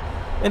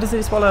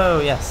 Intercity swallow,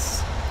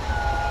 yes.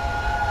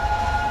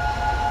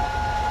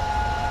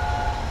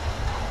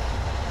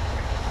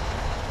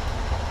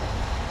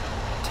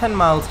 $10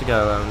 miles to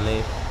go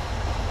only.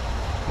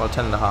 Well,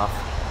 10 and a half.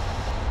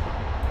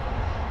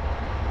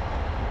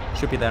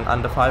 Should be there in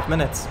under 5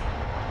 minutes.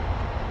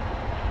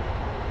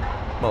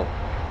 Well,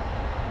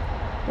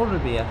 what would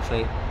it be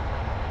actually?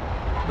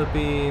 Would it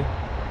be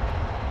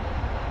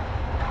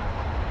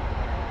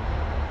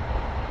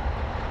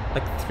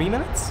like 3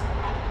 minutes?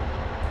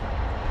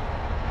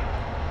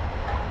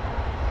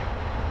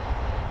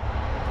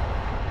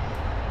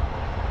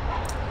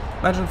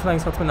 Imagine flying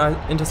Scotsman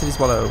intercity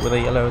swallow with a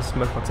yellow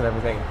smoke box and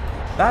everything.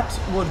 That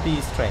would be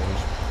strange.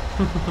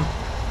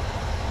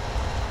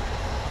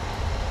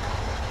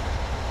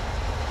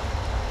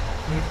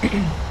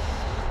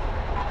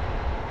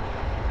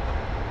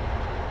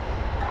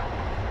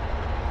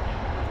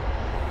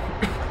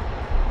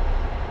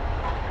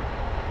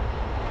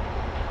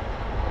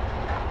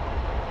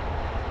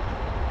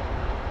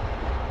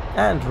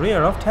 And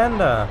rear of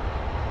tender.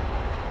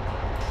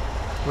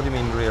 What do you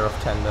mean rear of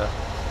tender?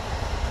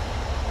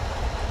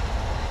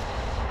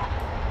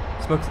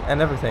 Smokes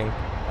and everything.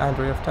 And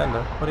rear of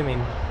tender. What do you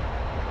mean?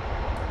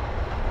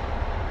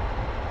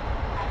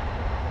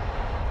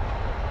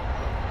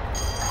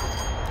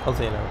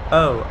 Also yellow.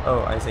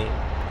 Oh, I see.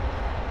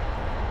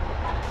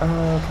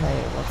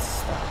 Okay,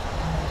 what's that?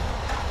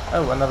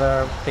 Oh,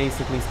 another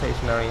basically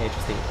stationary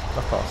HSD,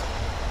 of course.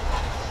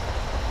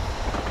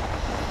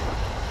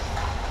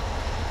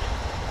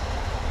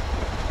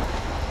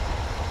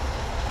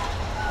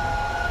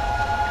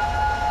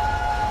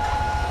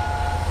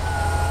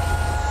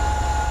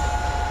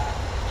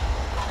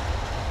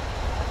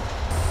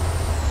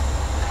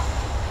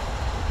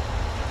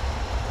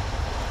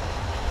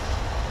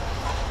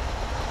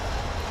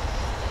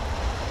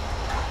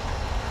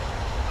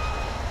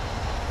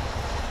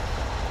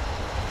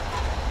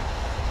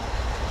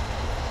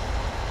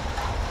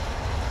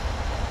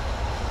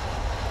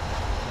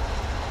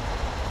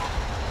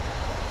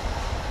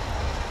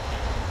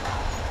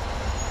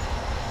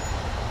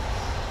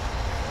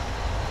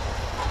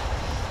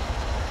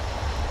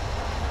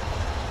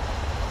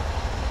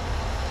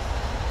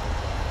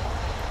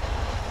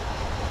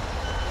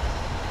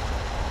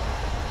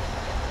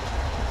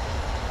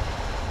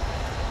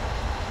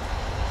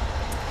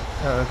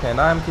 Okay,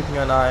 now I'm keeping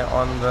an eye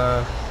on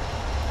the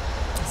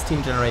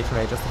steam generation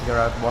rate just to figure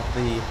out what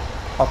the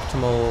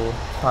optimal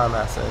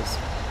biomass is.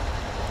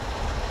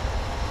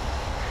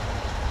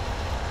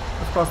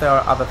 Of course, there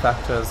are other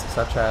factors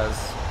such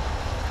as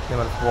the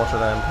amount of water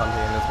that I'm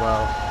pumping in as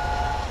well.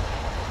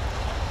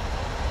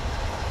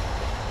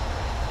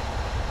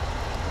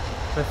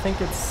 But I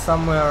think it's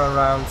somewhere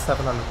around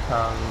 700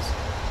 pounds.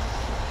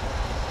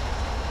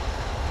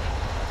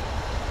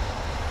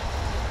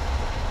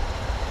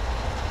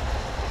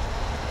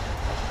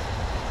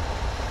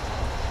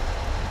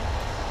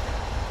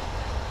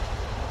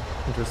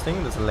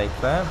 Interesting, there's a lake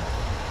there.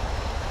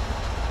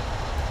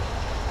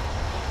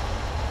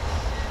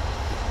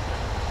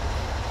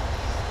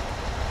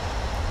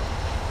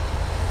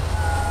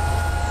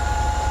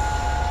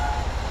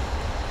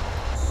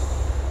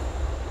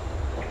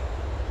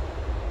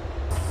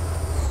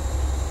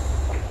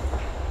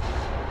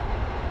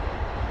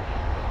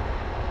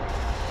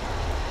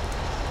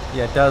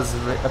 Yeah, it does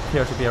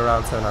appear to be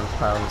around 700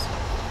 pounds.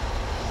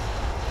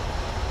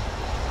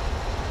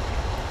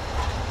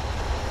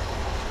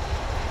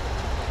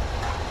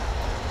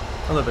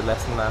 A little bit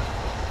less than that.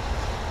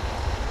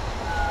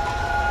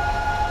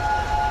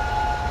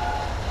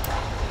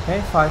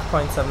 Okay,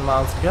 5.7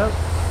 miles to go.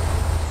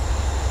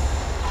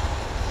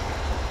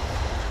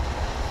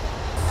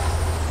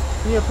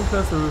 Can you open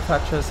close the roof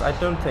hatches? I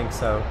don't think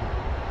so.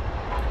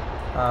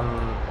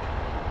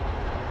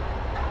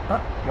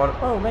 What?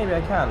 Oh, maybe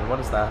I can. What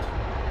is that?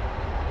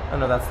 Oh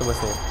no, that's the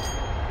whistle.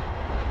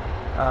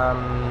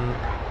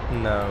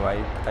 No,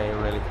 I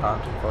really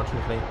can't,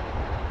 unfortunately.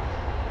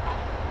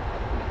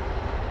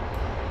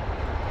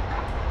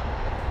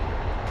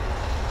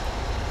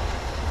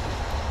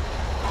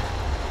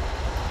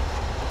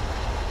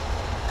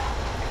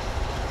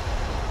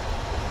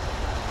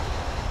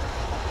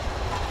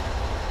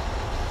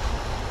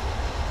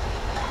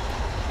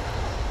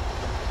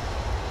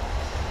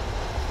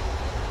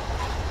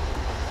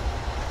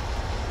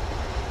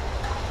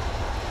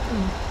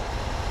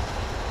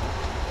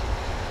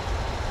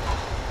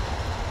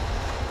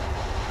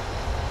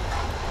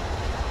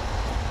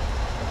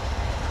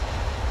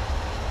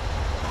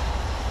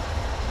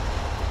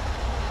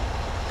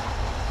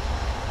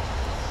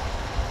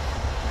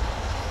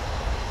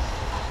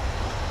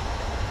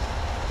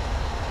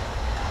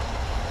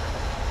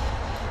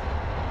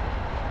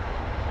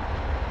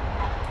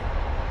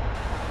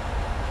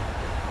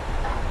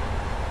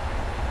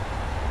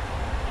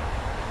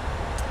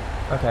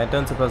 Okay, I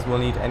don't suppose we'll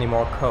need any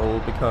more coal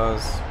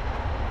because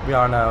we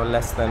are now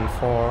less than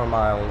 4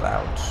 miles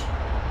out.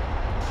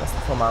 Less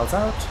than 4 miles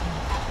out.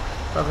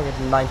 Traveling at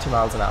 90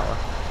 miles an hour.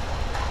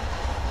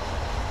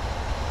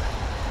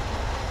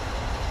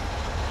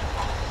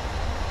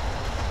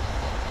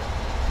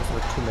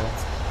 2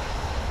 minutes.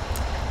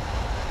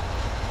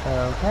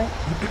 Okay.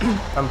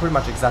 I'm pretty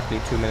much exactly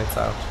 2 minutes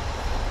out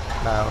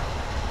now.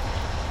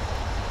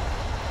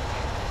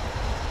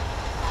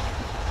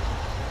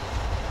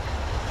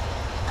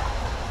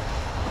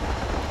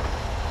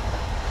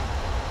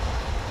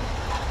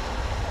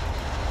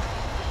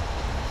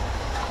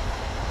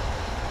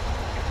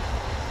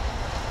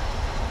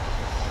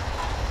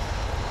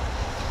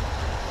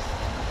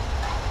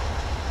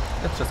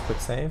 Let's just quick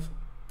save.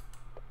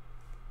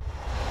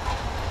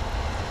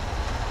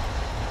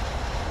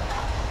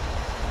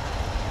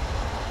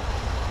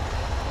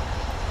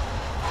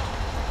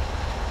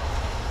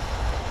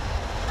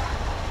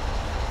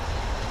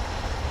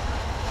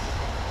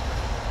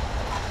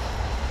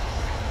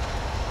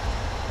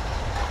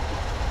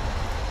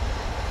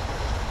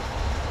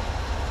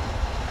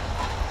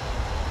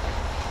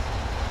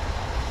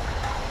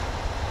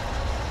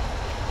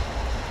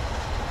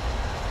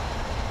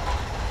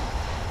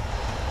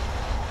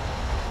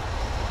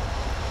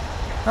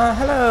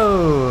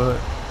 Hello,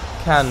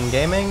 Can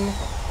Gaming.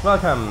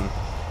 Welcome.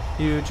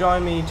 You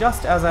join me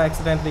just as I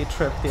accidentally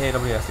tripped the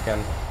AWS again.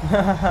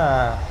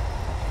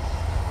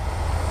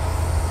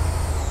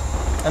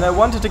 And I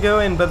wanted to go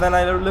in, but then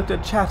I looked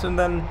at chat and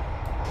then...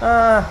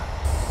 oh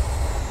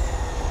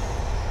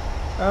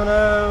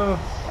no!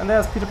 And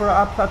there's Peterborough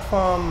Art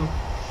Platform.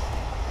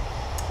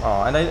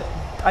 Oh, and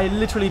I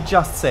literally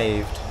just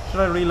saved. Should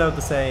I reload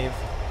the save?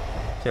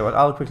 Okay, well,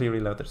 I'll quickly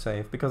reload the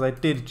save, because I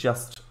did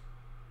just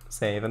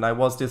save, and I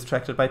was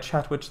distracted by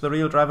chat, which the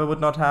real driver would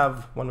not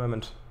have. One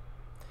moment.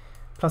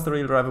 Plus the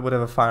real driver would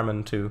have a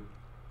fireman too.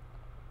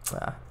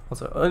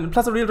 Also,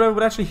 plus the real driver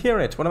would actually hear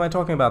it. What am I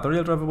talking about? The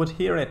real driver would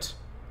hear it.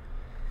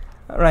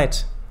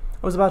 Right.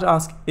 I was about to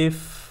ask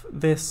if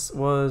this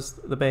was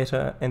the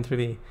beta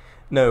N3V.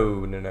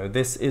 No.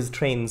 This is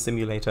Train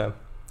Simulator.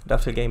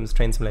 Dovetail Games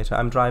Train Simulator.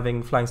 I'm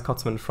driving Flying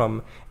Scotsman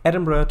from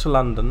Edinburgh to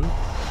London,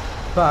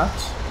 but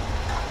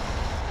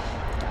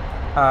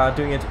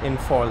doing it in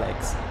 4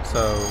 legs.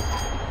 So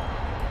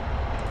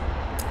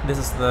this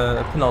is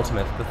the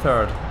penultimate, the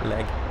 3rd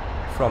leg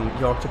from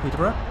York to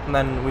Peterborough, and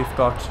then we've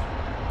got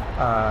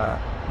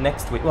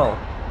next week. Well,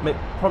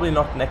 probably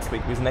not next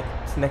week, because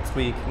next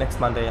week, next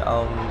Monday,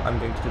 I'm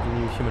going to do the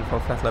new Human Fall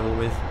Flat level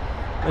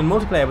in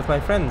multiplayer with my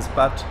friends.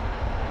 But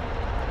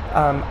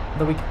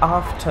the week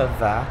after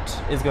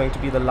that is going to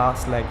be the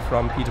last leg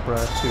from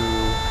Peterborough to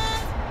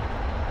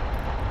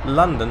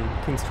London,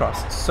 King's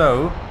Cross.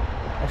 So,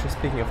 actually,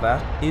 speaking of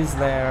that, is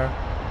there...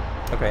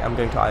 Okay, I'm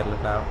going to idle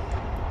it now.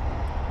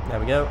 There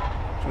we go.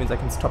 Which means I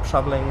can stop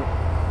shoveling.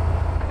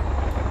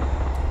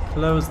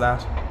 Close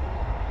that.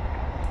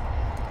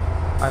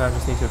 I now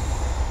just need to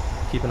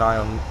keep an eye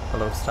on a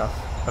lot of stuff.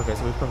 Okay,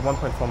 so we've got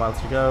 1.4 miles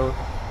to go.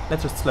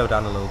 Let's just slow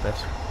down a little bit.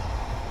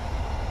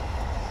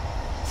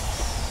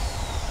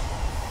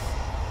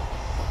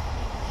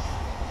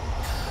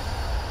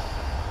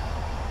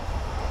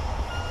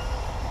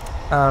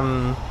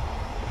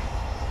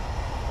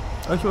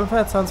 Oh, Human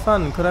Flat sounds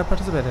fun. Could I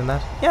participate in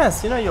that?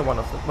 Yes, you know you're one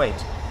of them. Wait.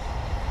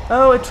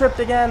 Oh, it tripped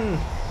again!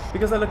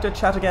 Because I looked at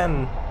chat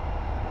again.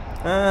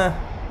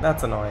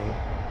 That's annoying.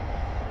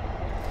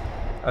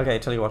 Okay,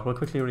 tell you what, we'll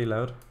quickly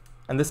reload.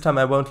 And this time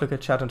I won't look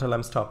at chat until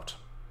I'm stopped.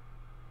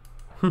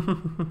 I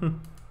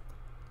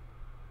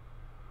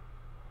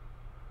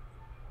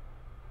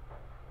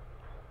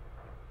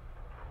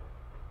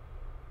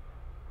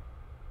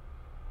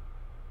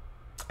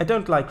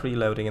don't like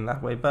reloading in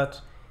that way,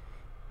 but...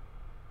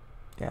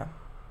 yeah.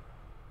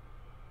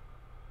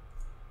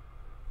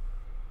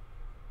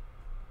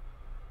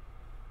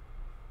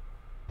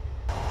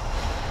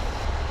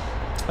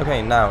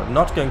 Okay, now,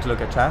 not going to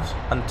look at chat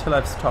until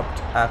I've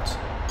stopped at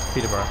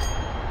Peterborough.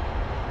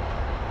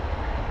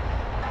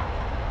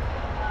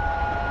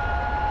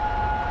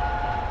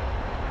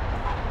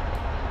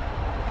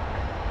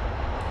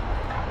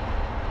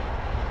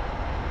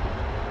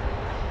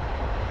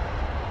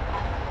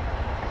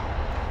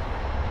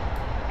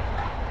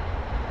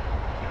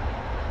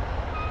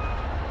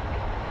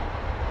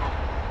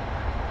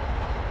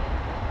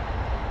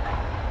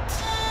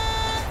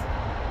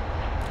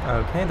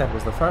 Okay, that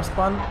was the first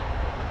one.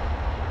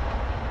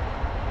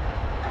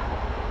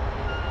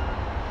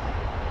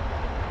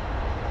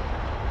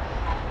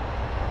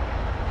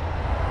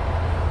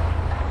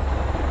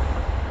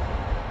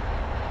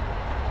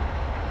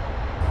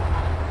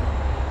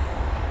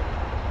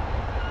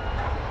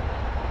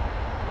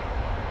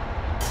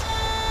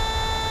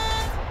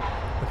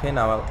 Okay,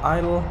 now I'll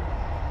idle.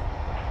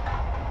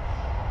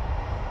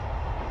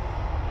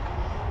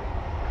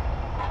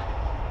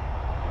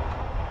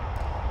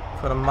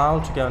 Got a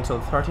mile to go until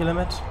the 30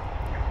 limit. So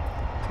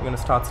I'm going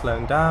to start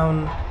slowing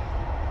down.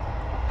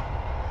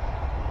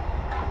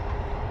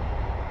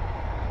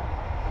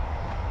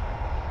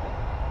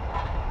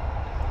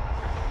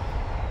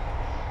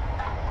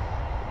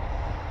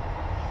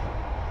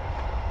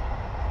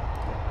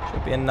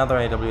 Should be another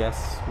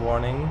AWS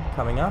warning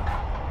coming up.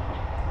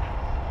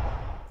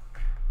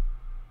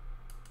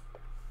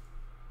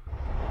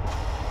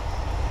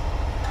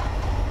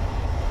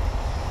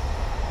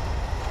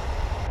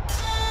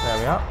 There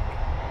we are.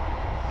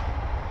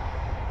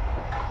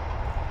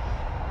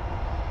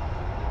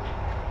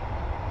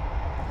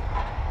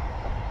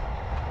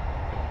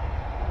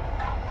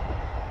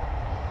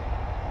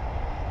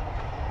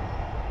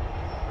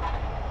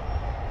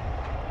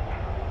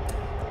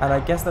 And I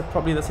guess that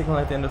probably the signal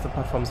at the end of the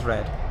platform's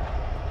red.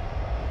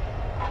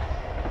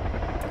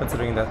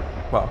 Considering that,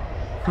 well...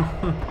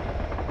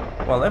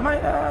 well, it might,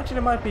 actually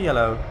it might be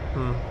yellow.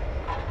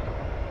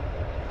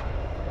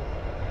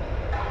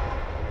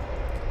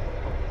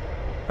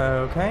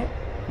 Okay,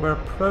 we're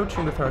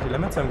approaching the 30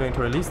 limit, so I'm going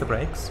to release the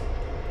brakes.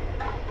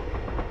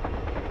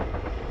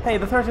 Hey,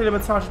 the 30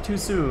 limit started too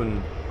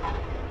soon.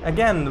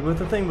 Again, with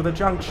the thing with the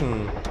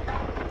junction.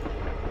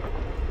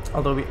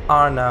 Although we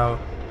are now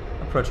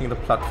approaching the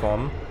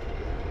platform.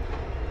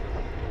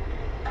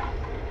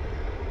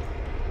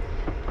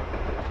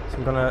 So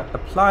I'm gonna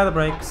apply the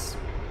brakes.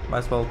 Might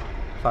as well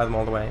apply them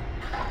all the way.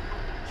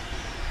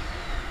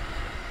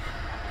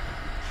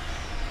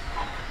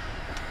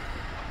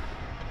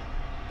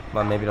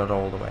 Well, maybe not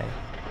all the way.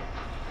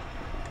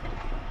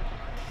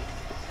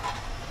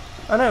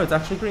 Oh no, it's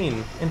actually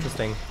green.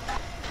 Interesting.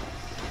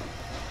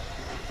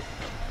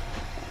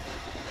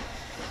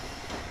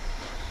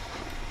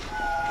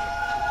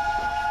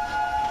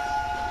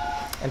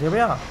 And here we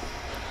are.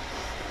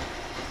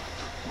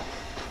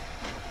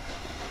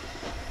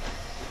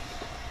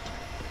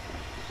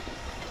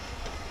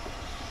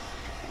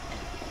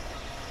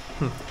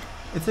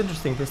 It's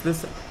interesting because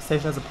this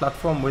station has a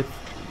platform with,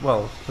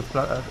 well, with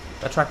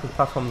a track with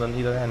platforms on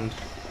either end.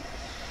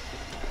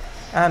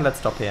 And let's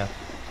stop here.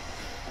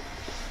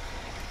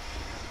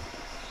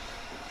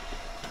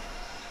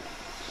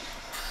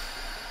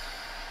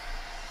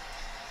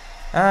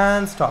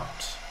 And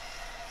stopped.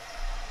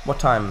 What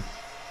time?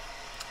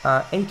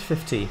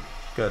 8:50.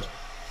 Good.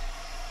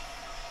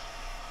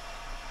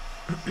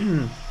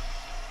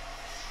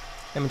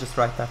 Let me just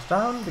write that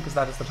down, because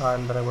that is the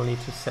time that I will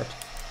need to set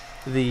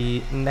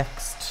the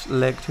next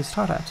leg to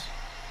start at.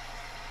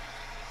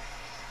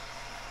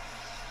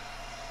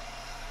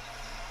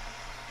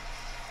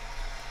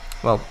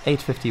 Well,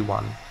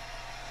 8:51.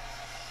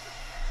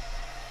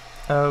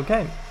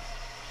 Okay.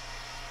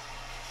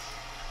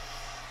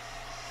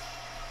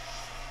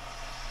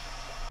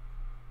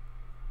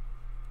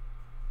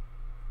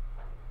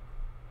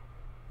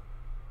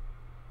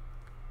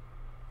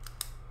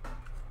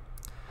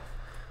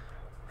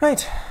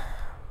 Right.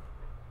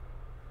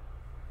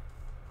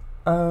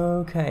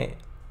 Okay.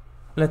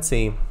 Let's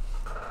see.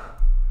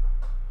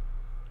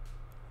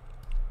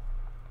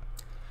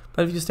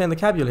 But if you stay in the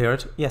cab, you'll hear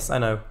it. Yes, I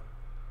know.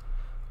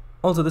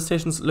 Also, this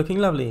station's looking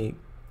lovely.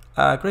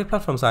 Great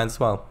platform signs as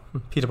well.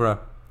 Peterborough.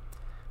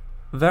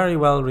 Very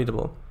well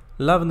readable.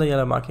 Love the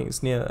yellow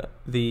markings near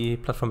the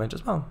platform edge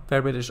as well.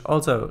 Very British.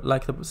 Also,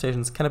 like the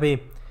station's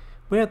canopy.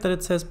 Weird that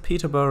it says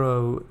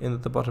Peterborough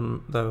in the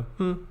bottom, though.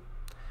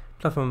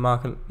 Platform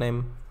market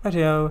name.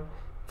 Rightio.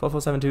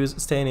 4472s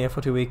staying here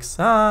for 2 weeks.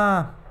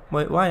 Ah!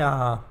 Wait, why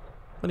ah?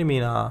 What do you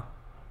mean ah?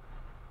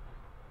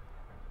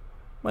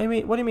 What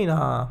do you mean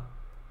ah?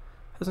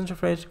 Passenger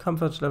freight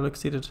comfort level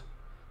exceeded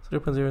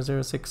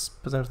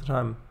 0.006% of the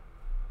time.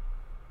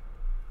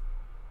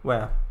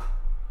 Where?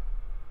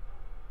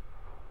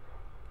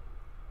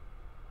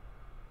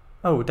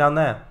 Oh, down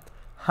there.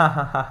 Ha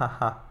ha ha ha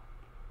ha.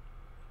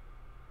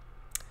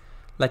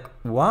 Like,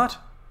 what?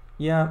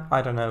 Yeah,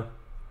 I don't know.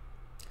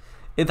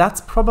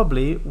 That's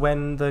probably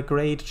when the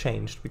grade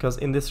changed, because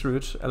in this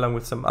route, along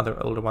with some other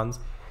older ones,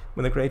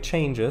 when the grade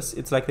changes,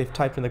 it's like they've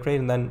typed in the grade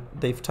and then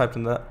they've typed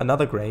in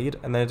another grade,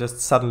 and then it just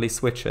suddenly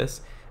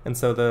switches, and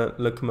so the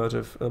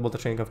locomotive, well, the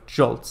train kind of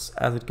jolts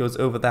as it goes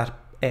over that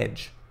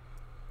edge,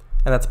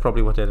 and that's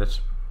probably what did it.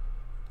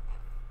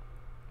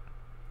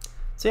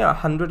 So yeah,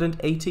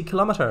 180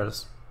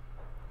 kilometers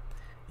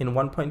in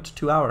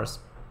 1.2 hours.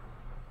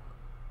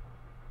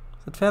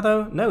 Is that fair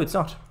though? No, it's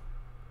not.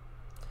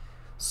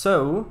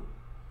 So,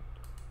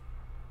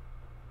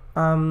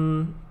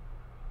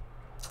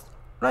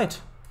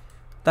 right,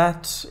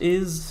 that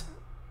is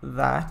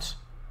that.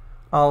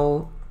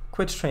 I'll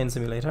quit Train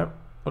Simulator.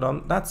 Hold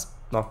on,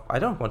 no, I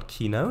don't want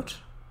Keynote.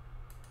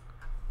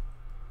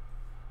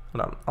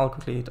 Hold on,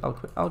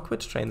 I'll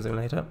quit Train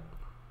Simulator.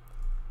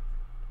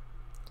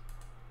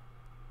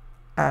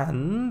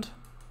 And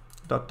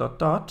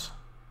dot.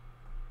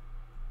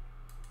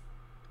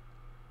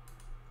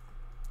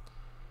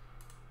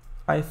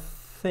 I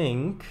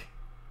think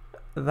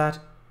that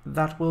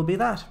will be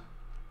that.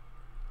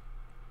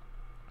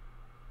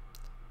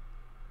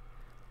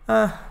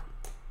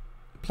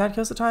 Planet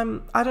Coaster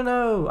time? I don't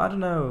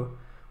know.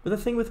 But the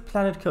thing with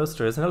Planet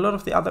Coasters and a lot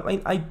of the other...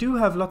 I do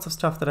have lots of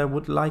stuff that I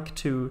would like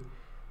to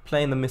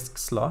play in the MISC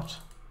slot.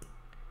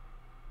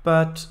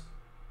 But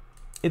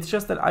it's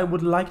just that I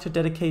would like to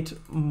dedicate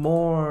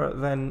more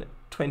than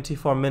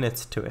 24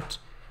 minutes to it.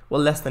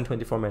 Well, less than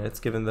 24 minutes,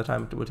 given the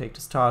time it would take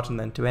to start and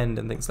then to end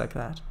and things like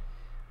that.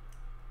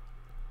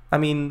 I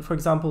mean, for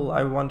example,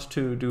 I want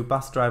to do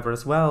Bus Driver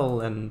as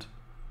well, and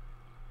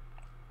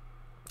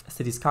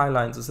City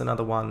Skylines is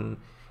another one,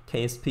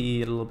 KSP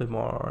a little bit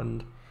more,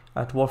 and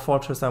at Dwarf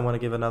Fortress I want to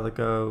give another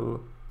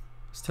go,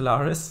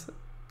 Stellaris,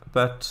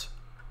 but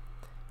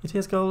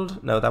ETS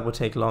Gold? No, that would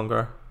take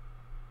longer.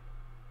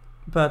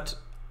 But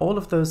all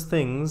of those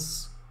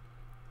things...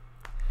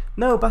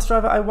 No, Bus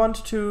Driver, I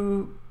want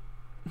to...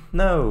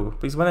 No,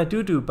 because when I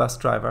do Bus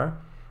Driver,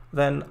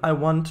 then I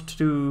want to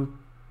do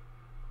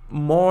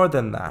more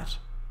than that.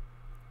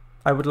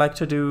 I would like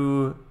to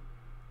do...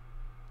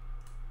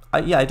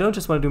 yeah, I don't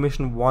just want to do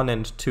mission 1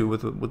 and 2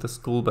 with the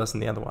school bus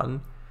and the other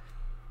one.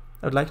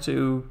 I would like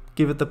to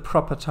give it the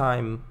proper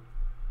time.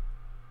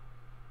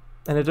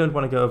 And I don't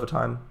want to go over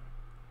time.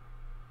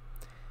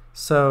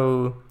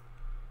 So...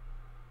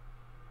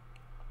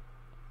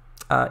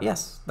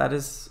 yes, that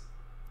is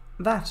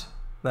that,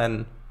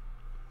 then.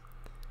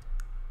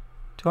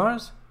 2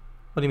 hours?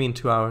 What do you mean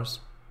 2 hours?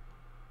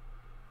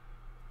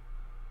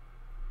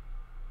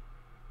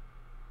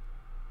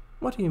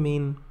 What do you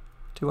mean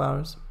 2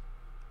 hours?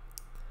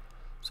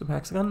 Super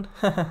Hexagon?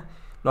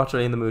 Not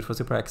really in the mood for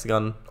Super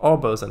Hexagon or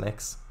Boson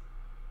X.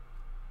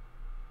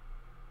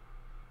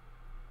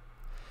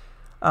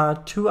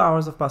 2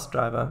 hours of bus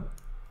driver.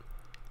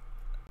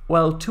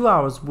 Well, 2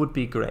 hours would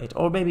be great,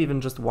 or maybe even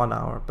just 1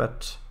 hour,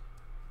 but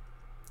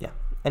yeah.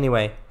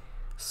 Anyway,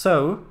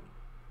 so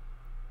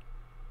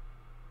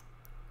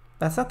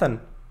that's that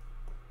then.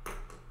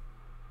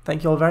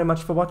 Thank you all very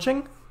much for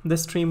watching.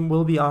 This stream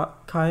will be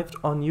archived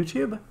on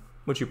YouTube,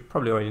 which you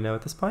probably already know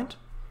at this point.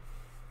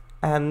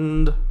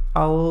 And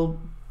I'll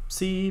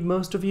see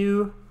most of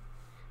you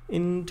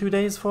in 2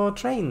 days for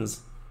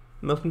trains,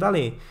 Milton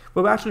Valley.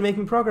 We're actually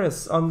making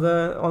progress on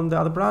the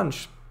other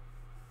branch.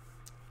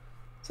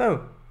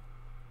 So,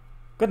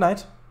 good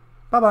night.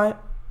 Bye-bye.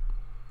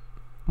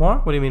 More?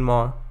 What do you mean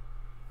more?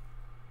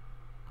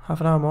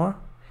 Half an hour more?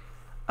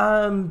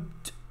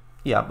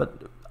 Yeah,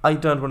 but I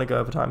don't want to go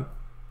over time.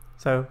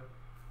 So,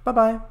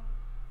 bye-bye.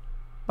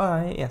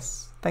 Bye.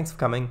 Yes, thanks for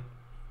coming.